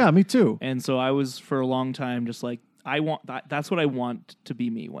film, right? Yeah, me too. And so I was for a long time just like that's what I want to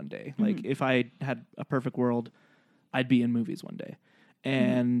be me one day. Like if I had a perfect world, I'd be in movies one day.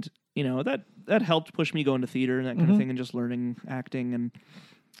 And that helped push me going to theater and that kind of thing and just learning acting and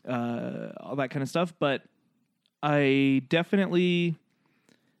all that kind of stuff. But I definitely,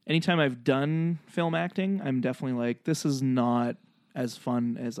 anytime I've done film acting, I'm definitely like, this is not as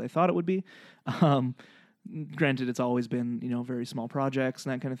fun as I thought it would be. Granted, it's always been, very small projects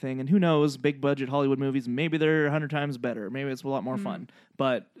and that kind of thing. And who knows, big budget Hollywood movies, maybe they're 100 times better. Maybe it's a lot more fun.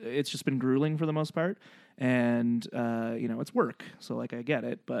 But it's just been grueling for the most part. And, it's work. So, like, I get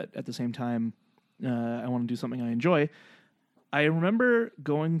it. But at the same time, I want to do something I enjoy. I remember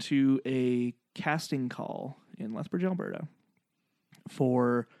going to a casting call in Lethbridge, Alberta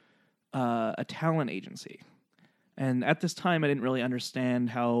for a talent agency. And at this time, I didn't really understand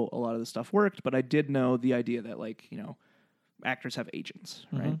how a lot of this stuff worked, but I did know the idea that, actors have agents,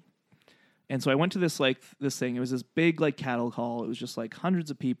 right? And so I went to this thing. It was this big, cattle call. It was just,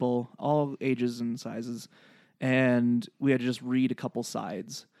 hundreds of people, all ages and sizes. And we had to just read a couple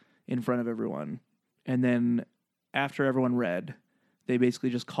sides in front of everyone. And then after everyone read, they basically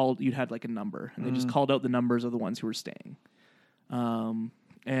just you'd had, a number. And they just called out the numbers of the ones who were staying.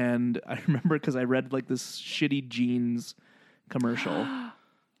 And I remember because I read this shitty jeans commercial.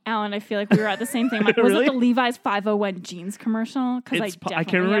 Alan, I feel like we were at the same thing. Was Really? it the Levi's 501 jeans commercial? Because I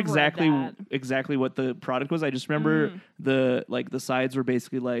can't remember exactly what the product was. I just remember the sides were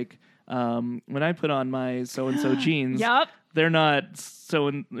basically when I put on my so and so jeans. Yep. They're not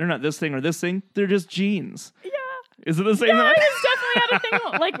this thing or this thing. They're just jeans. Yeah. Is it the same? Yeah, it's definitely had a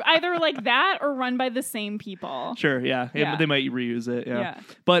thing either that or run by the same people. Sure, yeah. Yeah. They might reuse it, yeah. Yeah.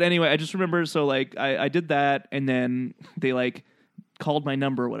 But anyway, I just remember, so I did that, and then they called my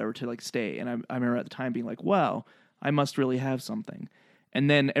number or whatever to stay, and I remember at the time being like, wow, I must really have something. And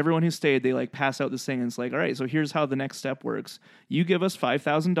then everyone who stayed, they like pass out this thing, and it's like, all right, so here's how the next step works. You give us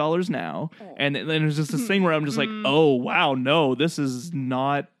 $5,000 now, and then there's just this thing where I'm just like, oh wow, no, this is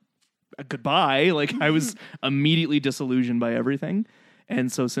not a goodbye. Like I was immediately disillusioned by everything,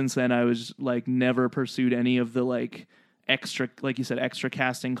 and so since then I was like never pursued any of the like extra, like you said, extra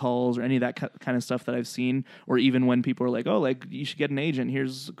casting calls or any of that kind of stuff that I've seen, or even when people are like, oh, like you should get an agent.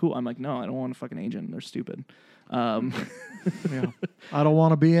 Here's cool. I'm like, no, I don't want a fucking agent. They're stupid. Yeah. I don't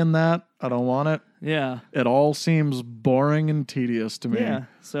want to be in that. I don't want it. Yeah. It all seems boring and tedious to me. Yeah.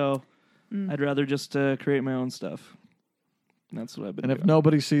 So I'd rather just create my own stuff. That's what I've been And doing. if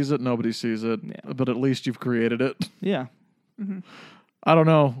nobody sees it, nobody sees it. Yeah. But at least you've created it. Yeah. I don't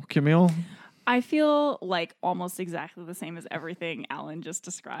know, Camille. I feel like almost exactly the same as everything Alan just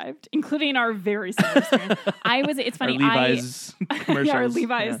described, including our very similar experience. It's funny. Our Levi's commercials. Yeah, our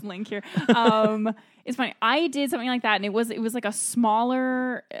Levi's link here. It's funny. I did something like that, and it was like a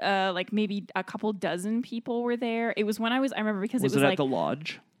smaller, like maybe a couple dozen people were there. It was when I remember because Was it was it like at the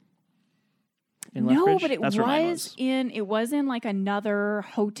lodge? In no, Lethbridge? but That's where mine it was in like another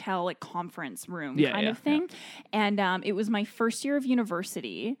hotel, like conference room kind of thing. And it was my first year of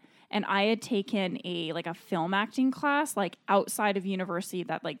university. And I had taken a film acting class like outside of university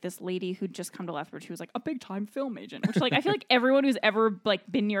that like this lady who'd just come to Lethbridge who was like a big time film agent, which like I feel like everyone who's ever like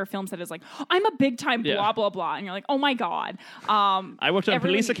been near a film set is like, I'm a big time blah blah blah, and you're like, oh my god. I worked on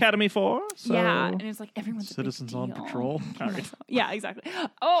Police Academy 4. So. Yeah, and it's like everyone's Citizens a big on deal. Patrol. Yeah, exactly.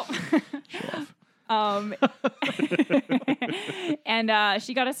 Oh. And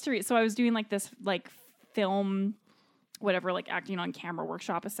she got us to read. So I was doing like this like film, whatever, like acting on camera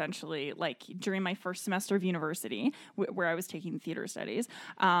workshop essentially, like during my first semester of university where I was taking theater studies.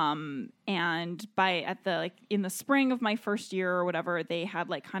 And in the spring of my first year or whatever, they had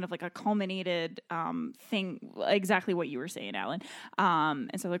like kind of like a culminated thing, exactly what you were saying, Alan.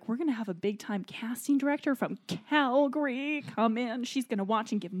 And so like, we're going to have a big time casting director from Calgary come in. She's going to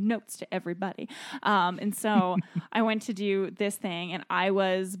watch and give notes to everybody. And so I went to do this thing, and I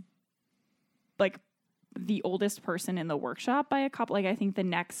was like the oldest person in the workshop by a couple. Like I think the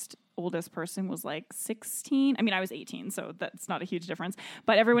next oldest person was like 16. I mean, I was 18, so that's not a huge difference.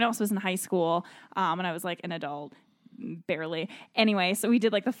 But everyone else was in high school, and I was like an adult, barely. Anyway, so we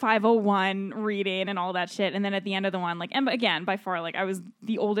did like the 501 reading and all that shit. And then at the end of the one, like, and again, by far, like I was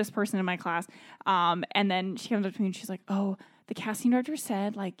the oldest person in my class. And then she comes up to me and she's like, "Oh, the casting director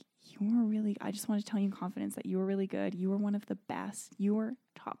said like, I just want to tell you in confidence that you were really good. You were one of the best. You were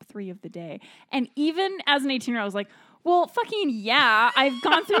top 3 of the day." And even as an 18-year-old, I was like, well, fucking yeah. I've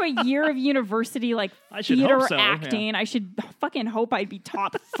gone through a year of university, like theater acting. Yeah. I should fucking hope I'd be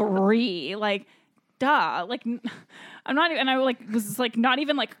top 3. Like, duh. Like, I'm not, and I like was like not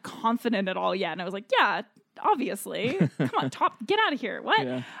even like confident at all yet. And I was like, yeah, obviously. Come on, get out of here. What?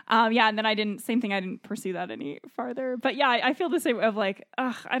 Yeah. And then I didn't pursue that any farther. But yeah, I feel the same of like,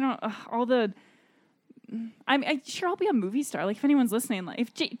 I'll be a movie star. Like if anyone's listening, like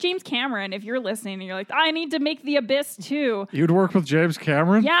if James Cameron, if you're listening and you're like, I need to make The Abyss too. You'd work with James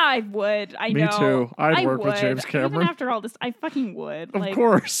Cameron? Yeah, I would. Me too. I'd work with James Cameron. Even after all this, I fucking would. Of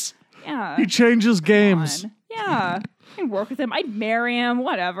course. Yeah. He changes games. Yeah. I'd work with him. I'd marry him.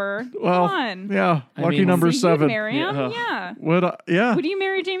 Whatever. Well, come on. Yeah. Lucky number 7. You'd marry him? Yeah. Would you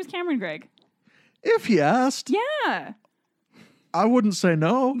marry James Cameron, Greg? If he asked. Yeah. I wouldn't say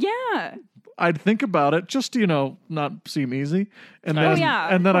no. Yeah. I'd think about it, just not seem easy, and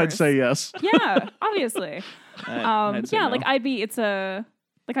then I'd say yes. Yeah, obviously. I'd say no.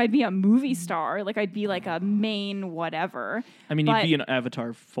 Like I'd be a movie star, like I'd be like a main whatever. I mean, you'd be an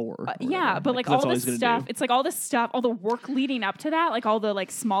Avatar 4. Yeah, but like all this stuff, it's like all this stuff, all the work leading up to that, like all the like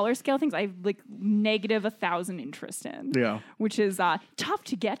smaller scale things, I have like negative 1,000 interest in. Yeah, which is tough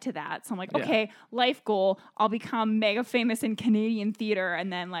to get to that. So I'm like, okay, life goal, I'll become mega famous in Canadian theater,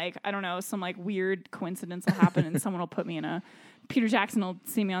 and then like I don't know, some like weird coincidence will happen, and someone will put me in a. Peter Jackson will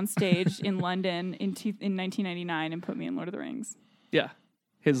see me on stage in London in 1999 and put me in Lord of the Rings. Yeah.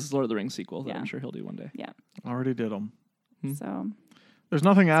 His Lord of the Rings sequel that I'm sure he'll do one day. Yeah. Already did them. So. There's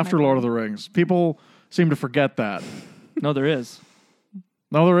nothing after Lord of the Rings. People seem to forget that. No, there is.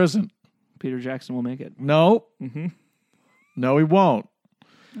 No, there isn't. Peter Jackson will make it. No. Mm-hmm. No, he won't.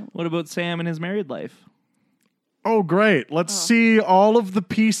 What about Sam and his married life? Oh, great. Let's see all of the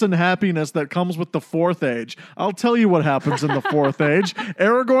peace and happiness that comes with the Fourth Age. I'll tell you what happens in the Fourth Age.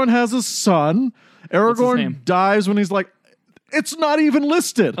 Aragorn has a son. Aragorn dies when he's like, it's not even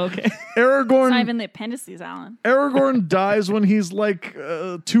listed. Okay. Aragorn. It's not even the appendices, Alan. Aragorn dies when he's like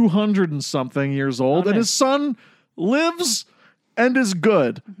 200 and something years old, and his son lives and is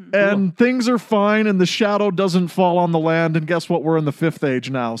good. And things are fine, and the shadow doesn't fall on the land. And guess what? We're in the 5th age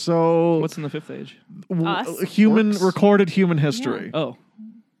now. So What's in the 5th age? Us? recorded human history. Oh.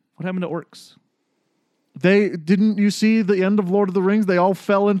 What happened to orcs? They didn't you see the end of Lord of the Rings? They all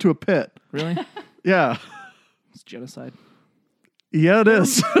fell into a pit. Really? Yeah. It's genocide. Yeah, it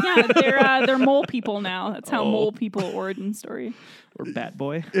is. Yeah, they're mole people now. That's how mole people origin story. Or Bat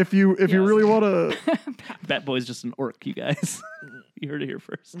Boy. if you really want to Bat Boy's just an orc, you guys. You heard it here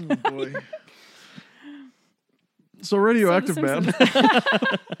first. boy. So radioactive So The man.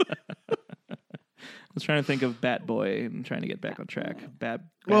 I was trying to think of Bat Boy and trying to get back on track.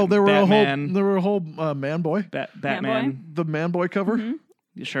 Well, there were Batman, a whole Man Boy. Batman. The Man Boy cover.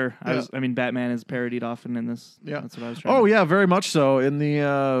 Yeah, sure. Yeah. I mean, Batman is parodied often in this. Yeah. That's what I was trying Oh to... yeah, very much so. In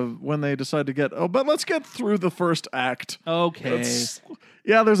the when they decide to get but let's get through the first act. Okay.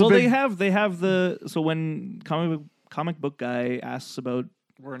 Yeah, there's Well, a big. they have the... So when comic book guy asks about...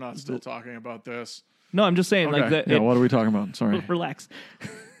 We're not still talking about this. No, I'm just saying, Okay. like... The, yeah, what are we talking about? Sorry. Relax.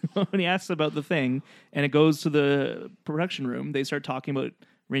 When he asks about the thing and it goes to the production room, they start talking about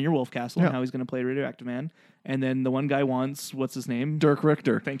Rainier Wolfcastle and how he's going to play Radioactive Man. And then the one guy wants, what's his name? Dirk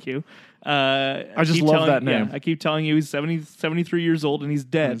Richter. Thank you. I just love that name. Yeah, I keep telling you he's 73 years old and he's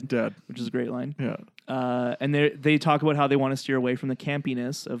dead. He's dead. Which is a great line. Yeah. And they talk about how they want to steer away from the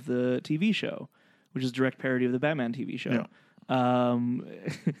campiness of the TV show, which is a direct parody of the Batman TV show. Yeah.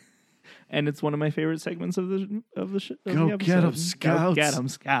 And it's one of my favorite segments of the Go get 'em, Scouts. Go get 'em,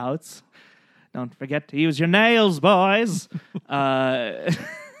 Scouts. Don't forget to use your nails, boys. Oh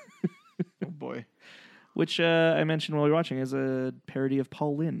boy. Which I mentioned while we were watching is a parody of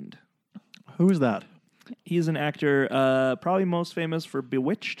Paul Lynde. Who is that? He's an actor probably most famous for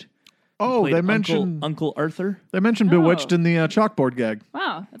Bewitched. Oh, Played they mentioned Uncle Arthur. they mentioned Bewitched in the chalkboard gag.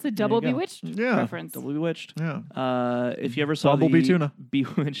 Wow, that's a double There you go. Bewitched Yeah. reference. Double Bewitched. Yeah. If you ever saw Bumblebee the tuna.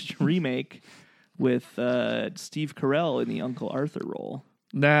 Bewitched remake with Steve Carell in the Uncle Arthur role,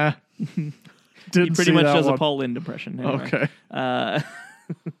 Nah. he Didn't pretty see much that does one. a Paul Lynde impression. Anyway. Okay.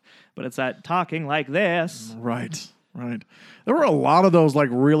 But it's that talking like this. Right. There were a lot of those like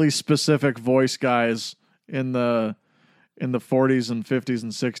really specific voice guys in the 40s and 50s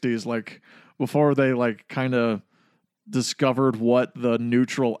and 60s, like before they like kind of discovered what the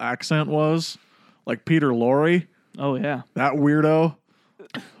neutral accent was. Like Peter Lorre, Oh yeah, that weirdo.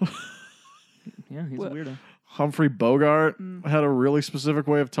 yeah, he's a weirdo. Humphrey Bogart had a really specific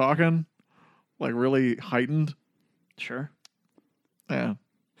way of talking, like really heightened. Sure. Yeah.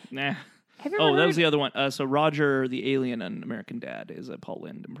 Nah. Have you Oh, ever that heard? was the other one. So Roger the alien on American Dad is a Paul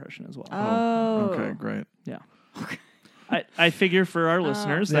Lynde impression as well. Oh. Okay, great. Yeah. I figure for our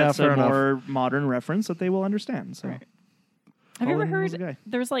listeners, Yeah, that's fair a enough. more modern reference that they will understand. So. Right. Have you Paul ever Lynde was a guy. heard?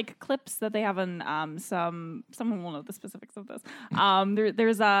 There's like clips that they have on someone will know the specifics of this.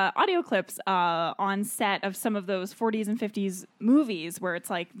 There's audio clips on set of some of those 40s and 50s movies where it's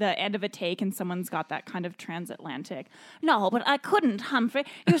like the end of a take and someone's got that kind of transatlantic. No, but I couldn't, Humphrey.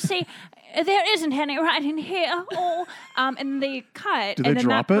 You see, there isn't any right in here. Oh, and they cut, Do and they then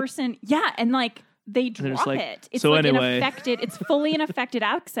drop that it? person, yeah, and like. They there's drop like- it. It's so like anyway. an affected. It's fully an affected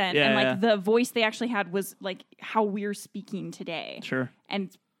accent, Yeah, and like yeah. the voice they actually had was like how we're speaking today. Sure. And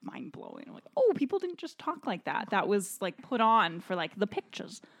it's mind blowing. I'm like, oh, people didn't just talk like that. That was like put on for like the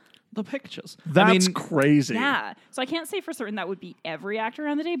pictures. The pictures. That's crazy. Yeah. So I can't say for certain that would be every actor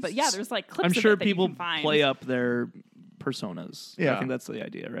on the day, but yeah, there's like clips. I'm of sure it that you people can find. play up their personas. I Yeah. think that's the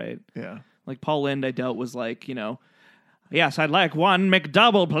idea, right? Yeah. Like Paul Lynde, I doubt was like, yes, I'd like one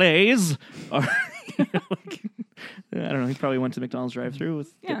McDouble, please. Or like, I don't know. He probably went to McDonald's drive-through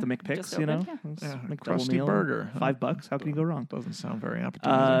with Yeah, get the McPicks. just opened, yeah. It's Yeah, McDouble crusty meal, burger. $5. How can you go wrong? Doesn't sound very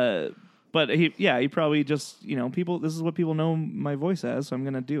appetizing. But he probably just people. This is what people know my voice as, so I'm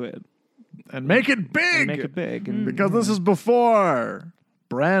gonna do it And make it big. and make it big. And Because this is before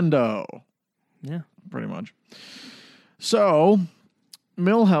Brando, yeah, pretty much. So,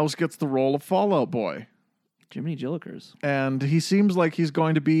 Milhouse gets the role of Fallout Boy. Jiminy Jillikers. And he seems like he's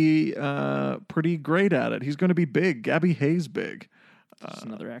going to be pretty great at it. He's going to be big. Gabby Hayes big. Just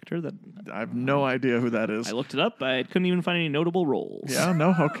another actor that I have no idea who that is. I looked it up. I couldn't even find any notable roles. Yeah,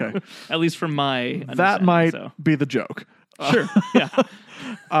 no? Okay. At least from my That understanding, might so. be the joke. Sure. Yeah.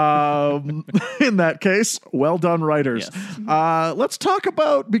 In that case, well done, writers. Yes. Let's talk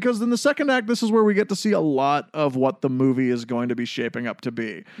about, because in the second act, this is where we get to see a lot of what the movie is going to be shaping up to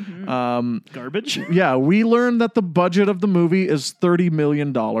be. Garbage. Yeah, we learned that the budget of the movie is $30 million.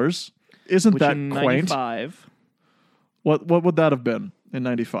 Isn't Which that in quaint? 95, What would that have been in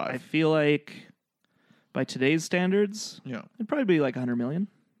I 95? feel like by today's standards, Yeah. it'd probably be like 100 million.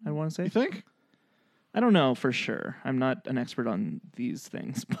 I want to say. You think? I don't know for sure. I'm not an expert on these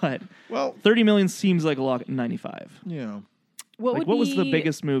things, but Well, 30 million seems like a lot in 95. yeah. What was the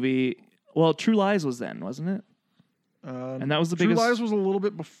biggest movie? Well, True Lies was then, wasn't it? And that was the True biggest. Lies was a little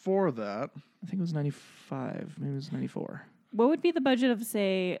bit before that. I think it was 95. Maybe it was 94. What would be the budget of,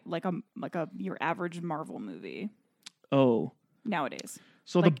 say, like a your average Marvel movie Oh, nowadays?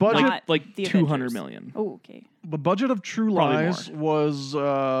 So Like, the budget, not like the 200 Avengers. million. Oh, okay. the budget of True Probably Lies was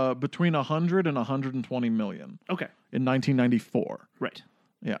between 100 and 120 million Okay, in 1994. right.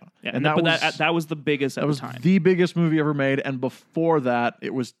 Yeah, Yeah, and that was the biggest at that was the time. the biggest movie ever made, and before that,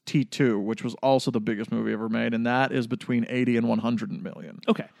 it was T2, which was also the biggest movie ever made, and that is between 80 and 100 million.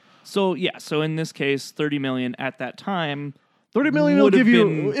 Okay, so so in this case, 30 million at that time. 30 million will would have give you.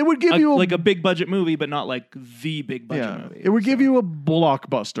 been It would give you like a big budget movie, but not like the big budget yeah. movie. It would give you a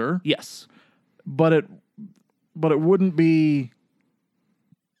blockbuster, Yes. but it wouldn't be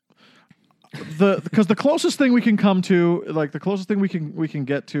because the closest thing we can come to, like the closest thing we can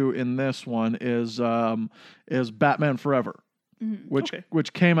get to in this one is Batman Forever,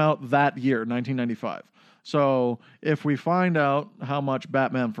 which came out that year, 1995. So if we find out how much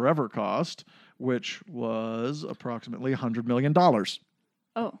Batman Forever cost, which was approximately $100 million.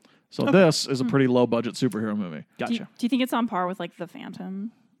 Oh. So this is a pretty low budget superhero movie. Gotcha. Do you think it's on par with like the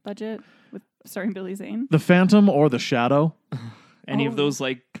Phantom budget with starring Billy Zane? The Phantom or The Shadow? Any Oh. of those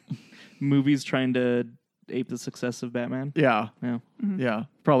like movies trying to ape the success of Batman? Yeah. Yeah. Yeah.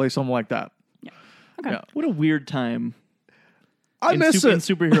 Probably something like that. Okay. Yeah. What a weird time. I miss in it.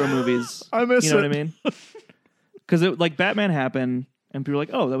 superhero movies. I miss You know it. what I mean? Because like Batman happened, and people were like,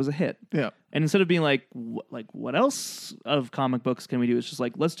 "Oh, that was a hit." Yeah. And instead of being like, what else of comic books can we do? It's just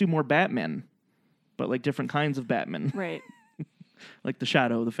like, let's do more Batman, but like different kinds of Batman, Right. like the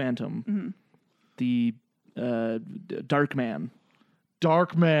Shadow, the Phantom, the Dark Man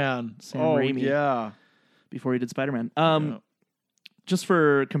Dark Man. Sam oh, Raimi. yeah. before he did Spider-Man. Yeah. Just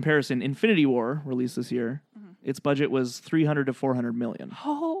for comparison, Infinity War released this year. Its budget was 300 to 400 million.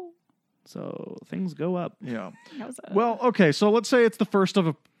 Oh. So things go up. Yeah. That was a, Well, okay, so let's say it's the first of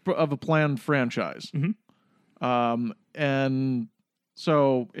a planned franchise. And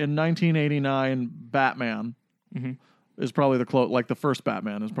so in 1989, Batman is probably the first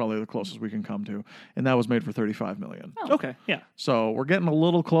Batman is probably the closest we can come to, and that was made for 35 million. Okay, yeah. So we're getting a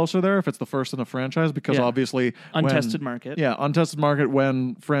little closer there if it's the first in a franchise, because Yeah. obviously Untested market. Yeah, untested market.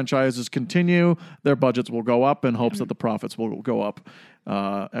 When franchises continue, their budgets will go up in hopes that the profits will go up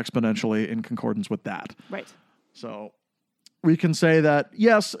exponentially in concordance with that. right. So we can say that,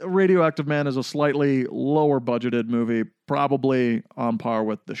 yes, Radioactive Man is a slightly lower budgeted movie, probably on par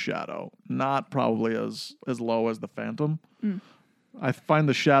with The Shadow. Not probably as low as The Phantom. I find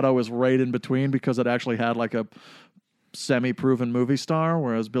The Shadow is right in between because it actually had like a semi-proven movie star,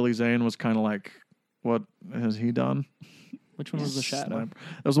 whereas Billy Zane was kind of like, what has he done? Which one was the Shadow?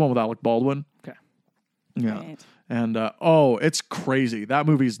 That was the one with Alec Baldwin. Okay. Yeah. Right. And it's crazy. That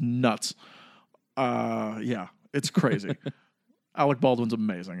movie's nuts. Yeah, it's crazy. Alec Baldwin's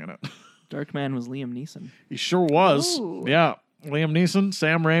amazing in it. Dark Man was Liam Neeson. He sure was. Ooh. Yeah. Liam Neeson,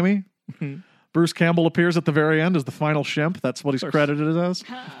 Sam Raimi. Bruce Campbell appears at the very end as the final Shemp. That's what he's course. credited as.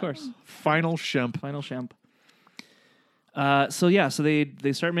 Of course. Final Shemp. Final Shemp. So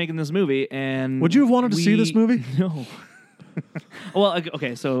they start making this movie, and Would you have wanted to see this movie? No. Well,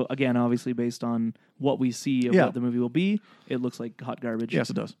 okay. So again, obviously based on what we see of Yeah. what the movie will be, it looks like hot garbage. Yes,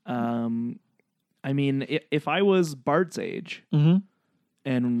 it does. I mean, if I was Bart's age Mm-hmm.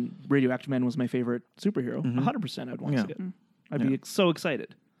 and Radioactive Man was my favorite superhero, 100% I'd want to see it. I'd be so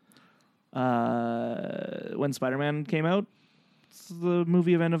excited. When Spider-Man came out, it's the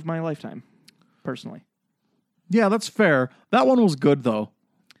movie event of my lifetime, personally. Yeah, that's fair. That one was good, though.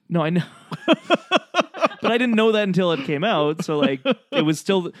 No, I know. But I didn't know that until it came out. So, like, it was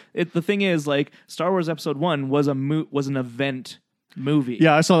still... the thing is, like, Star Wars Episode 1 was an event movie.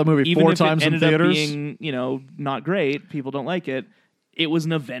 Yeah, I saw that movie Even 4 if times it in ended theaters. up being, not great, people don't like it, it was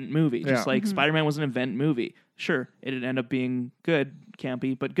an event movie. Just Yeah. like Spider-Man was an event movie. Sure, it didn't end up being good,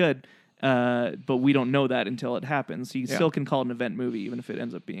 campy, but good. But we don't know that until it happens. So you still can call it an event movie, even if it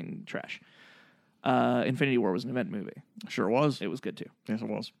ends up being trash. Infinity War was an event movie. Sure was. It was good too. Yes, it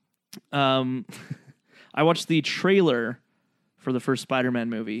was. I watched the trailer for the first Spider-Man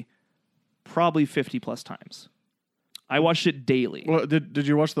movie probably 50 plus times. I watched it daily. Well, did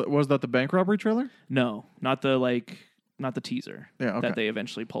you watch was that the bank robbery trailer? No, not the teaser Yeah, okay. that they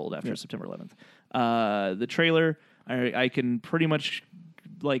eventually pulled after September 11th. The trailer, I can pretty much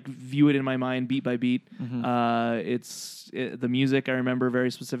like view it in my mind beat by beat. The music I remember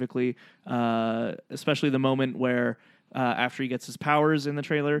very specifically, especially the moment where after he gets his powers in the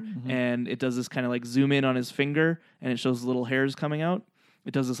trailer, and it does this kind of like zoom in on his finger, and it shows the little hairs coming out.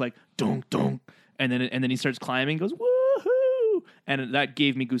 It does this like dong dong, and then he starts climbing, goes woohoo, and that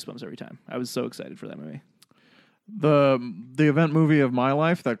gave me goosebumps every time. I was so excited for that movie. The event movie of my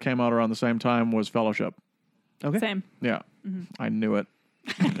life that came out around the same time was Fellowship. Okay, Same. Yeah, I knew it.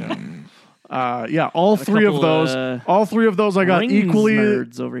 All three of couple, those I got Rings equally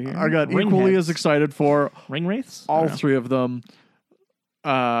nerds over here. I got Ring equally heads. as excited for Ring wraiths. all three of them.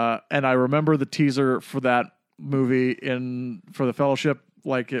 And I remember the teaser for that movie for the Fellowship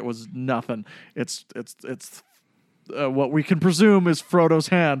like it was nothing. It's what we can presume is Frodo's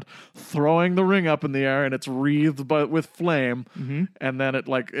hand throwing the ring up in the air, and it's wreathed with flame, and then it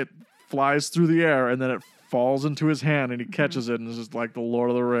flies through the air, and then it falls into his hand, and he catches it, and it's just like the Lord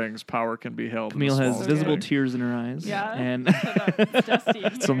of the Rings. Power can be held. Camille has So visible good. tears in her eyes. Yeah. and It's dusty.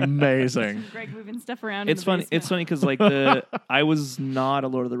 It's amazing. Greg moving stuff around. it's in the funny. basement. It's funny because I was not a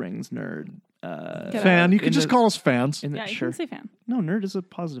Lord of the Rings nerd. Fan, you can in just the- call us fans. Yeah, you sure. can say fan. No, nerd is a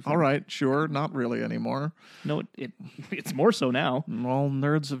positive. All thing. right, sure, not really anymore. No, it's more so now. Well,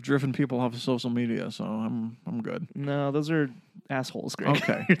 nerds have driven people off of social media, so I'm good. No, those are assholes, Greg.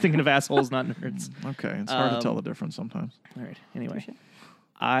 Okay. You're thinking of assholes, not nerds. Okay, it's hard to tell the difference sometimes. All right. Anyway,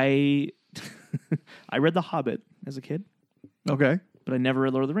 I I read The Hobbit as a kid, Okay, but I never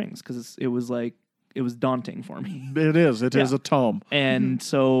read Lord of the Rings because it was daunting for me. it is. It is a tome. And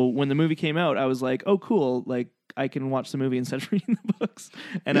so when the movie came out, I was like, "Oh, cool! Like I can watch the movie instead of reading the books."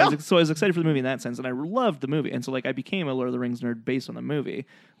 And Yeah. I was excited for the movie in that sense, and I loved the movie. And so I became a Lord of the Rings nerd based on the movie,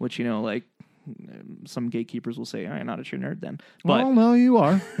 which some gatekeepers will say, "All right, not a true nerd then." But Well, no, you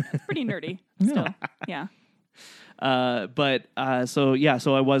are. It's pretty nerdy. Still. Yeah.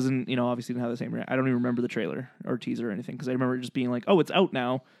 so I wasn't, obviously didn't have the same. I don't even remember the trailer or teaser or anything because I remember it just being like, "Oh, it's out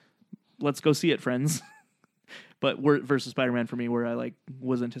now. Let's go see it, friends." But versus Spider-Man for me, where I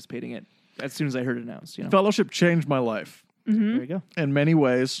was anticipating it as soon as I heard it announced. Fellowship changed my life There you go. in many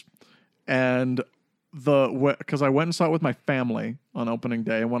ways, and because I went and saw it with my family on opening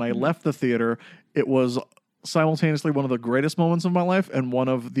day, and when I left the theater, it was simultaneously one of the greatest moments of my life and one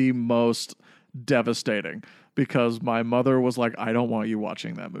of the most devastating because my mother was like, "I don't want you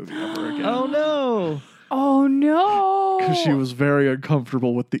watching that movie ever again." Oh no! Oh no! Because she was very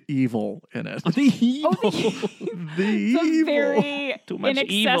uncomfortable with the evil in it. The evil. The It's a evil. very Too much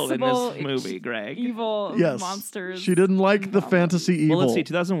evil in inaccessible this movie, Greg. evil Yes. monsters. She didn't like the fantasy evil. Well, let's see.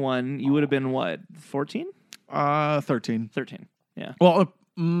 2001. You would have been what? 14? 13. 13. Yeah. Well,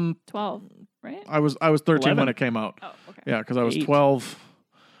 12, right? I was 13 when 11? it came out. Oh, okay. Yeah, because I was 8. 12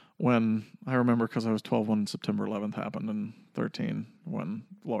 when I remember because I was 12 when September 11th happened and 13 when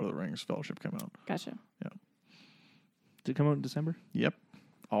Lord of the Rings Fellowship came out. Gotcha. Did it come out in December? Yep,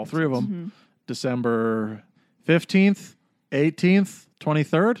 all three of them. Mm-hmm. December 15th, 18th,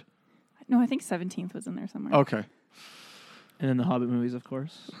 23rd. No, I think 17th was in there somewhere. Okay, And then the Hobbit movies, of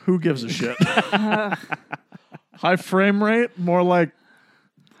course. who gives a shit? High frame rate, more like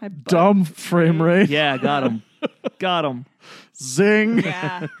Hi, bud. dumb frame rate. Yeah, got him. Got him. Zing.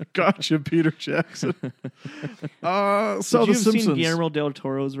 Yeah. Gotcha, Peter Jackson. So Would The you have Simpsons. seen Guillermo del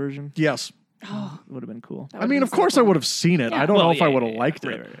Toro's version? Yes. Oh, Would have been cool. that I would've mean, been of so course I cool. would have seen it. Yeah. I don't Well, know if I yeah, would have yeah, liked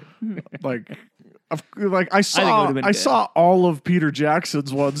right, it. right. Like, I think it would've been I good. saw all of Peter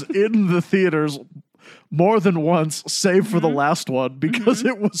Jackson's ones in the theaters more than once, save for the last one because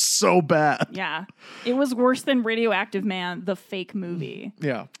it was so bad. Yeah. It was worse than Radioactive Man, the fake movie.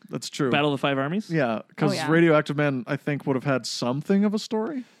 Yeah, that's true. Battle of the Five Armies? Yeah, because Oh, yeah. Radioactive Man, I think, would have had something of a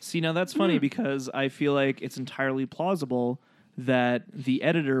story. See, now that's funny because I feel like it's entirely plausible that the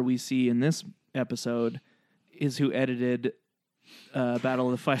editor we see in this episode is who edited Battle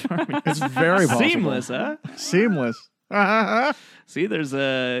of the Five Armies. It's very possible. Seamless, huh? Seamless. See,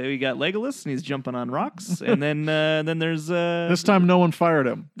 we got Legolas and he's jumping on rocks, and then there's This time, no one fired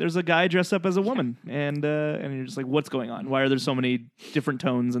him. there's a guy dressed up as a woman, and you're just like, what's going on? Why are there so many different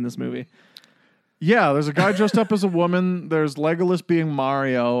tones in this movie? Yeah, there's a guy dressed up as a woman. There's Legolas being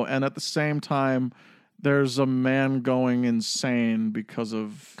Mario, and at the same time, there's a man going insane because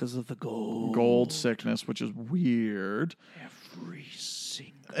of Because of the gold. gold sickness, which is weird. Every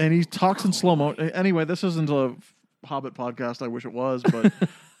single. And he talks in slow mo. Anyway, this isn't a Hobbit podcast. I wish it was, but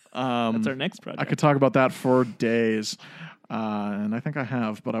That's our next project. I could talk about that for days. And I think I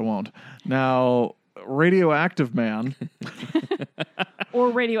have, but I won't. Now, Radioactive Man. Or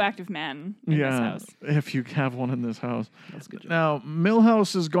Radioactive Man in this house. if you have one in this house. That's a good job. Now,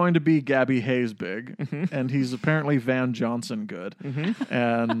 Milhouse is going to be Gabby Hayes big, and he's apparently Van Johnson good.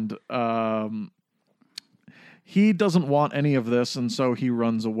 And he doesn't want any of this, and so he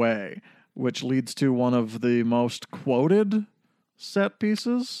runs away. which leads to one of the most quoted set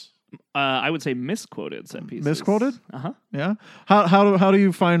pieces. I would say misquoted set pieces. Misquoted? Uh-huh. Yeah. How do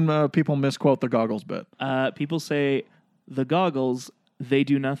you find people misquote the goggles bit? People say, the goggles, they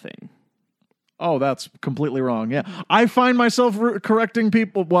do nothing. Oh, that's completely wrong. Yeah. I find myself correcting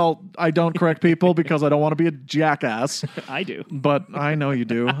people. Well, I don't correct people because I don't want to be a jackass, I do. but I know you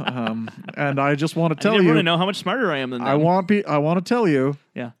do. And I just want to I tell want you, to know how much smarter I am than them. I want to tell you,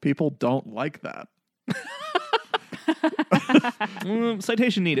 Yeah. people don't like that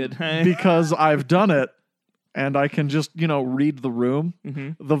Citation needed. because I've done it and I can just, read the room.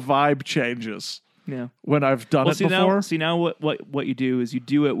 Mm-hmm. The vibe changes Yeah. when I've done it before. Now what you do is you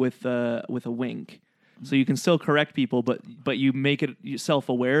do it with a wink. So you can still correct people, but you make it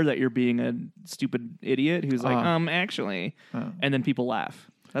self-aware that you're being a stupid idiot who's like, actually. And then people laugh.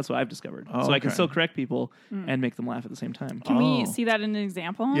 That's what I've discovered. Oh, so I can okay. still correct people and make them laugh at the same time. Can we Oh. see that in an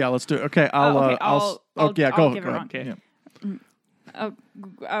example? Yeah, let's do it. Okay, I'll I'll go give it ahead. wrong. Okay. Yeah. Oh,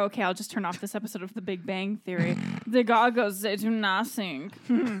 okay, I'll just turn off this episode of The Big Bang Theory. The goggles, they do nothing.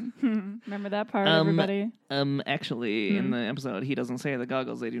 Remember that part, everybody? Actually, in the episode, he doesn't say the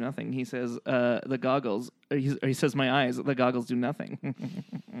goggles, they do nothing. He says, the goggles, or he says, my eyes, the goggles do nothing.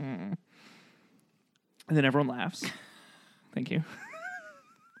 And then everyone laughs. Thank you.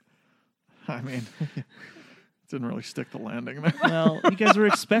 I mean, didn't really stick the landing there. Well, you guys were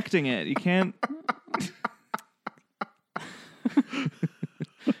expecting it. You can't.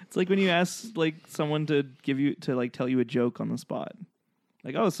 It's like when you ask someone to tell you a joke on the spot.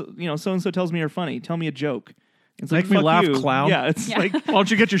 Like, oh, so and so tells me you're funny. Tell me a joke. It's Make like, me fuck laugh, you. clown. Yeah, it's Yeah. like Why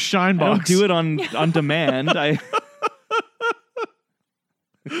don't you get your shine I don't box? do it on demand.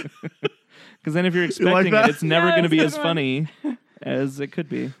 Because then if you're expecting that? it, it's never Yeah, going to be that's as a good one. funny as it could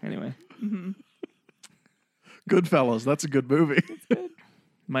be. Anyway, Goodfellas. That's a good movie.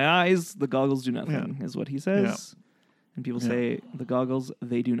 my eyes, the goggles do nothing, is what he says. And people Yeah. say, the goggles,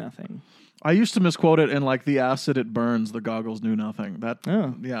 they do nothing. I used to misquote it in the acid it burns. The goggles knew nothing. That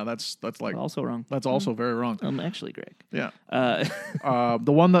Oh. yeah, that's like Also wrong. that's also very wrong. Actually, Greg. Yeah. Uh,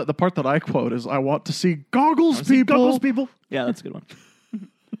 The part that I quote is, "I want to see goggles, people." Goggles, people. Yeah, that's a good one.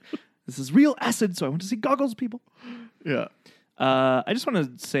 This is real acid, so I want to see goggles, people. Yeah. I just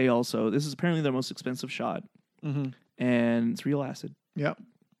want to say also, this is apparently their most expensive shot, Mm-hmm. and it's real acid. Yeah.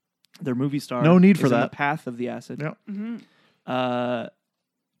 Their movie star. No need for is in that. the path of the acid. Yeah.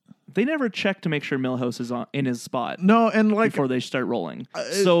 They never check to make sure Milhouse is in his spot No, and before they start rolling.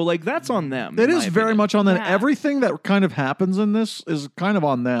 So that's on them. it in is my very opinion. much on them. Yeah. Everything that kind of happens in this is kind of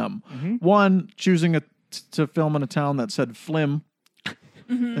on them. Mm-hmm. One, choosing to film in a town that said Flim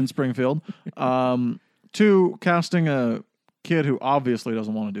in Springfield. Two, casting a kid who obviously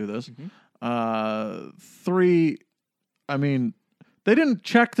doesn't want to do this. Three, I mean, they didn't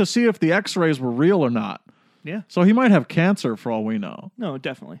check to see if the x-rays were real or not. Yeah. So he might have cancer for all we know. No,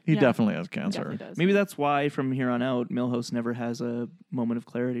 definitely. He Yeah. definitely has cancer. Definitely does. Maybe that's why from here on out, Milhouse never has a moment of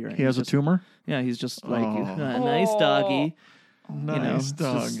clarity. Right? He has a tumor? Yeah, he's just like, Oh. nice doggy. Nice it's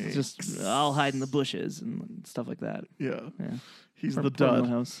doggy. Just I'll hide in the bushes and stuff like that. Yeah. Yeah. He's Poor- the poor dud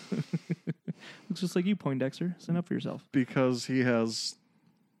Milhouse. Looks just like you, Poindexter. Stand up for yourself. because he has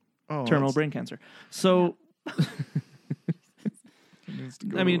Terminal that's- brain cancer. So, needs to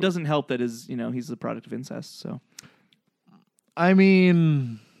go I mean, it to- doesn't help that he's the product of incest. So, I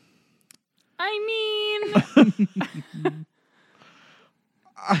mean,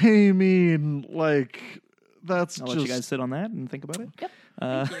 that's I'll just. let you guys sit on that and think about it. Yep.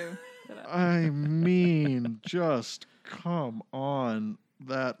 Uh, you. I mean, just come on.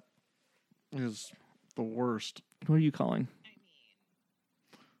 That is the worst. what are you calling?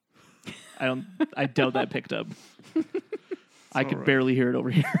 I doubt that picked up. I could alright. barely hear it over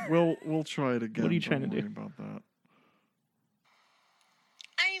here. We'll try it again. What are you trying Don't to do? worry about that.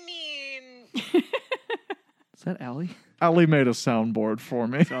 I mean, Is that Allie? Ali made a soundboard for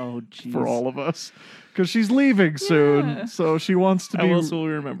me, Oh, jeez. for all of us, because she's leaving soon, Yeah. so she wants to How be. else will we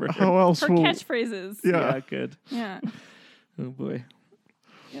remember? her? How else Her will? catchphrases. Yeah. Good. Yeah. Oh boy.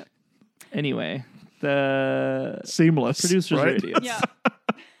 Yep. Anyway, the Seamless. producers are right? idiots. Yeah.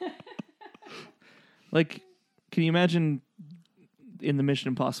 Like, can you imagine in the Mission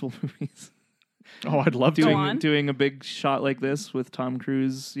Impossible movies Oh, I'd love to. on. doing a big shot like this with Tom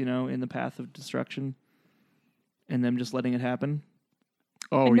Cruise, in the path of destruction, and them just letting it happen?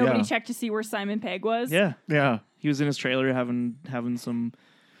 Oh And nobody yeah, checked to see where Simon Pegg was. Yeah, yeah. he was in his trailer having some,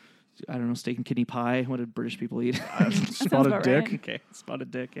 I don't know, steak and kidney pie. What did British people eat? Spotted about dick, right. Okay,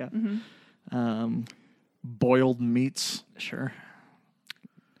 spotted dick. Yeah. Mm-hmm. boiled meats. Sure.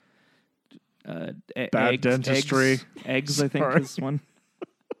 Bad dentistry. Eggs, I think, Sorry. is one.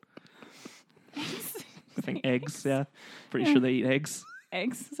 I think eggs, yeah. Pretty sure they eat eggs.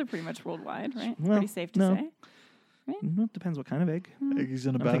 Eggs are pretty much worldwide, right? Well, Pretty safe to no. say. Well, it depends what kind of egg. Eggs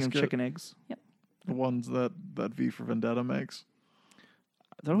in a I'm thinking basket. chicken eggs. The ones that V for Vendetta makes.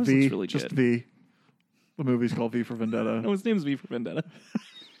 That always V, looks really just good. V. The movie's called V for Vendetta. No, his name's V for Vendetta.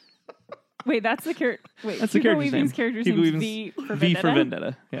 Wait, that's the character. Wait, That's the Hugo character's Weaving's name. character's Hugo name's Weaving's V for V Vendetta. for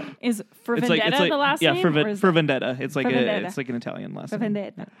Vendetta. Yeah. Is for It's Vendetta like the last yeah, name? for or is for it- Vendetta. It's like For Vendetta. it's like an Italian last For name.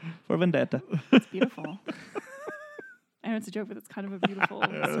 Vendetta. For Vendetta. It's beautiful. I know it's a joke, but it's kind of a beautiful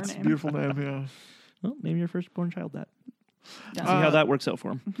Yeah, surname. it's a beautiful name, yeah. Well, name your firstborn child that. Done. See how that works out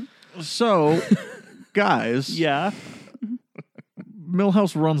for him. So, guys, Yeah,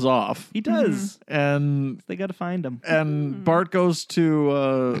 Milhouse runs off, he does. and They got to find him. Bart goes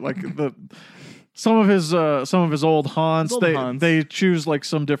to some of his old haunts. His old haunts. They choose like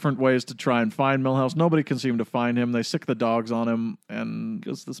some different ways to try and find Milhouse. Nobody can seem to find him. They sick the dogs on him, and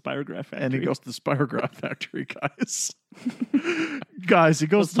Goes to the Spirograph factory. he goes to the Spirograph factory, guys. Guys, he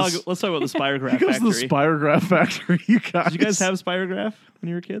goes. Let's talk about the Spirograph He goes to the factory. Spirograph factory. You guys. Did you guys have Spirograph when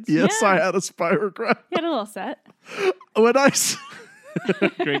you were kids? Yes, Yeah. I had a Spirograph. He had a little set.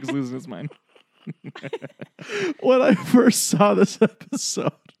 When Greg's losing his mind. when I first saw this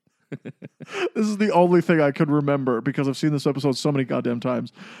episode, this is the only thing I could remember because I've seen this episode so many goddamn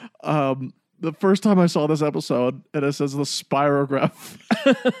times. The first time I saw this episode, and it says the Spirograph,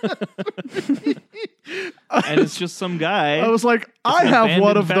 And it's just some guy. I was like, I an have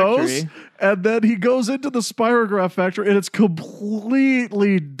one abandoned of those. factory. And then he goes into the Spirograph factory, and it's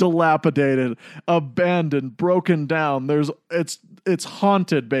completely dilapidated, abandoned, broken down. It's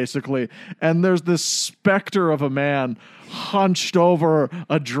haunted basically, and there's this specter of a man hunched over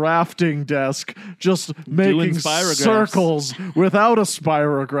a drafting desk, just making spirographs. circles without a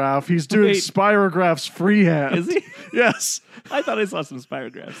spirograph. He's doing Wait. spirographs freehand. Is he? Yes. I thought I saw some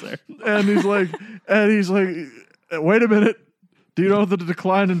Spirographs there. And he's like, wait a minute. Do you know that the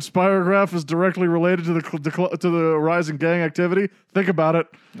decline in spirograph is directly related to the rise in gang activity? Think about it.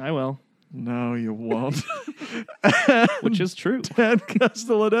 I will. No, you won't. Which is true. Dan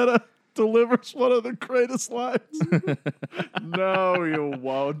Castellaneta delivers one of the greatest lines. No, you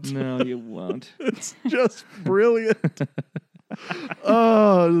won't. No, you won't. It's just brilliant.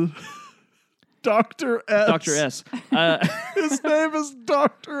 Dr. S. Dr. S. His name is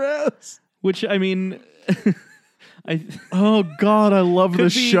Dr. S. Which, I mean, Oh, God, I love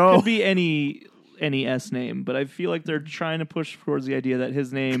this show. Could be any S name, but I feel like they're trying to push towards the idea that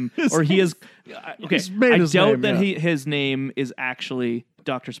his name, okay, He's made I his doubt name, that yeah. his name is actually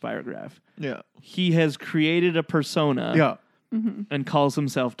Dr. Spirograph. Yeah. He has created a persona Yeah. and calls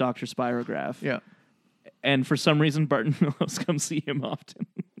himself Dr. Spirograph. Yeah. And for some reason, Barton Milhouse comes see him often.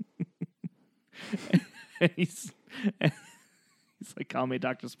 and he's like, call me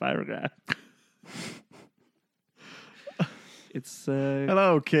Dr. Spirograph. It's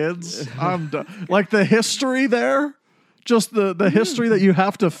Hello, kids. I'm like the history there. Just the history that you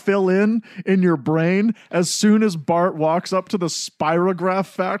have to fill in your brain as soon as Bart walks up to the Spirograph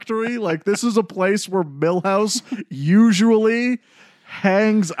factory. Like, this is a place where Milhouse usually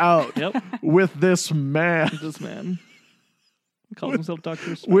hangs out Yep. with this man, this man calls himself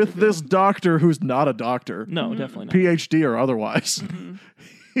Dr. Spirograph. with this doctor who's not a doctor, No, definitely not. PhD or otherwise.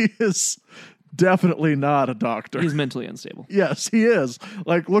 He is definitely not a doctor. He's mentally unstable. Yes, he is.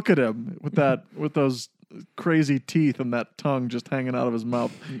 Like, look at him with those crazy teeth and that tongue just hanging out of his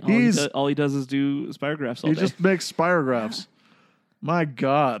mouth. All he does is do spirographs all He day. just makes spirographs. My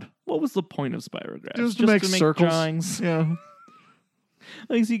God, What was the point of spirographs? just to make circles. drawings. Yeah,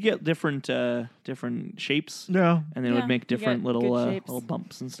 Like, so you get different shapes, yeah. and then it Yeah, would make you different get little good shapes. little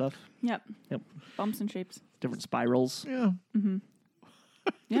bumps and stuff. Yep. Yep. Bumps and shapes. Different spirals. Yeah.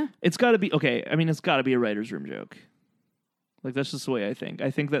 Yeah. It's got to be okay. I mean, it's got to be a writer's room joke. Like, that's just the way I think.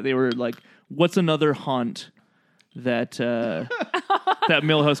 I think that they were like, "What's another haunt that that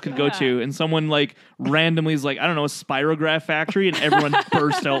Milhouse could go to?" And someone like randomly is like, "I don't know, a spirograph factory," and everyone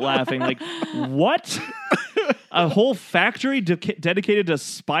burst out laughing. Like, what? A whole factory dedicated to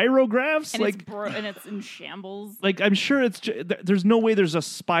spirographs? And Like, and it's in shambles. like I'm sure it's there's no way there's a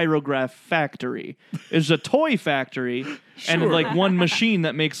spirograph factory. There's a toy factory and like one machine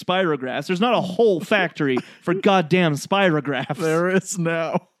that makes spirographs. There's not a whole factory for goddamn spirographs. There is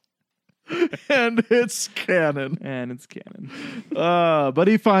now, and it's canon. And it's canon. But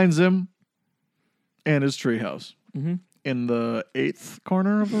he finds him in his treehouse Mm-hmm. in the 8th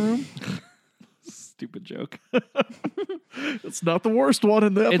corner of the room. Stupid joke. It's not the worst one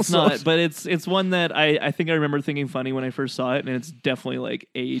in the episode. It's not, but it's one that I think I remember thinking funny when I first saw it, and it's definitely like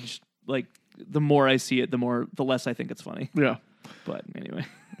aged. Like, the more I see it, the less I think it's funny. Yeah, But anyway,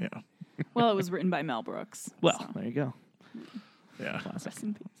 yeah. Well, it was written by Mel Brooks. Well, so. there you go. Yeah. Rest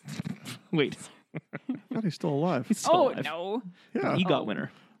in peace. Wait, God, he's still alive. he's still Oh alive. no, Yeah. EGOT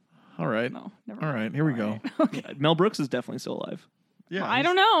winner. All right. no, never All mind. right. Here we go. Okay. Yeah, Mel Brooks is definitely still alive. Yeah. I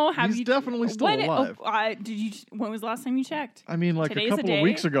don't know. Have he's you definitely still when, alive. did you? When was the last time you checked? I mean, like Today's a a couple of day?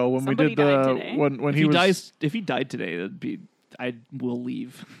 weeks ago when Somebody we did died the today? when If he he was dies, if he died today, I will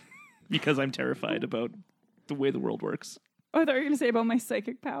leave because I'm terrified about the way the world works. Oh, I thought you were going to say about my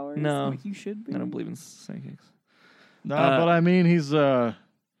psychic powers. No. Like you should be. I don't believe in psychics. no, but I mean he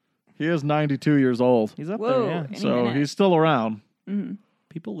is 92 years old, He's up Whoa. there. Yeah, Any so minute. he's still around. Mhm.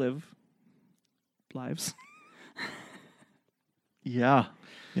 people live lives. Yeah,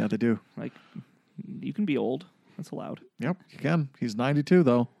 yeah, they do. Like you can be old. That's allowed. Yep, you can. He's 92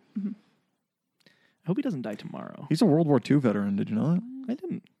 though. I hope he doesn't die tomorrow. He's a World War II veteran. Did you know that? I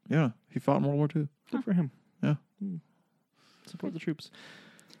didn't. Yeah, he fought in World War II. Good for him. Yeah. Support the troops.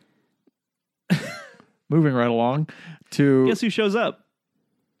 Moving right along to Guess who shows up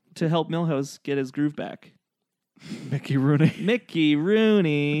to help Milhouse get his groove back? Mickey Rooney. Mickey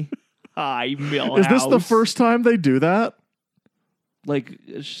Rooney. Hi, Milhouse. Is this the first time they do that? Like,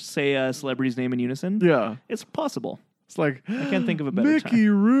 say a celebrity's name in unison? Yeah. It's possible. It's like I can't think of a better Mickey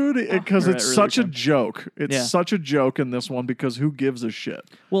time. Rooney because Or it's earlier such a time. joke. It's Yeah. such a joke in this one because who gives a shit?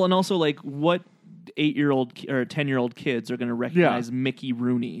 Well, and also, like, what 8-year-old or 10-year-old kids are going to recognize Mickey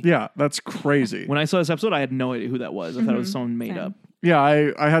Rooney? Yeah, that's crazy. When I saw this episode, I had no idea who that was. I thought it was someone made Same. up. Yeah,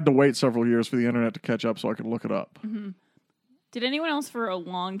 I had to wait several years for the internet to catch up so I could look it up. Did anyone else for a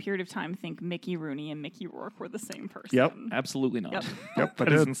long period of time think Mickey Rooney and Mickey Rourke were the same person? Yep. Absolutely not. Yep. Yep, I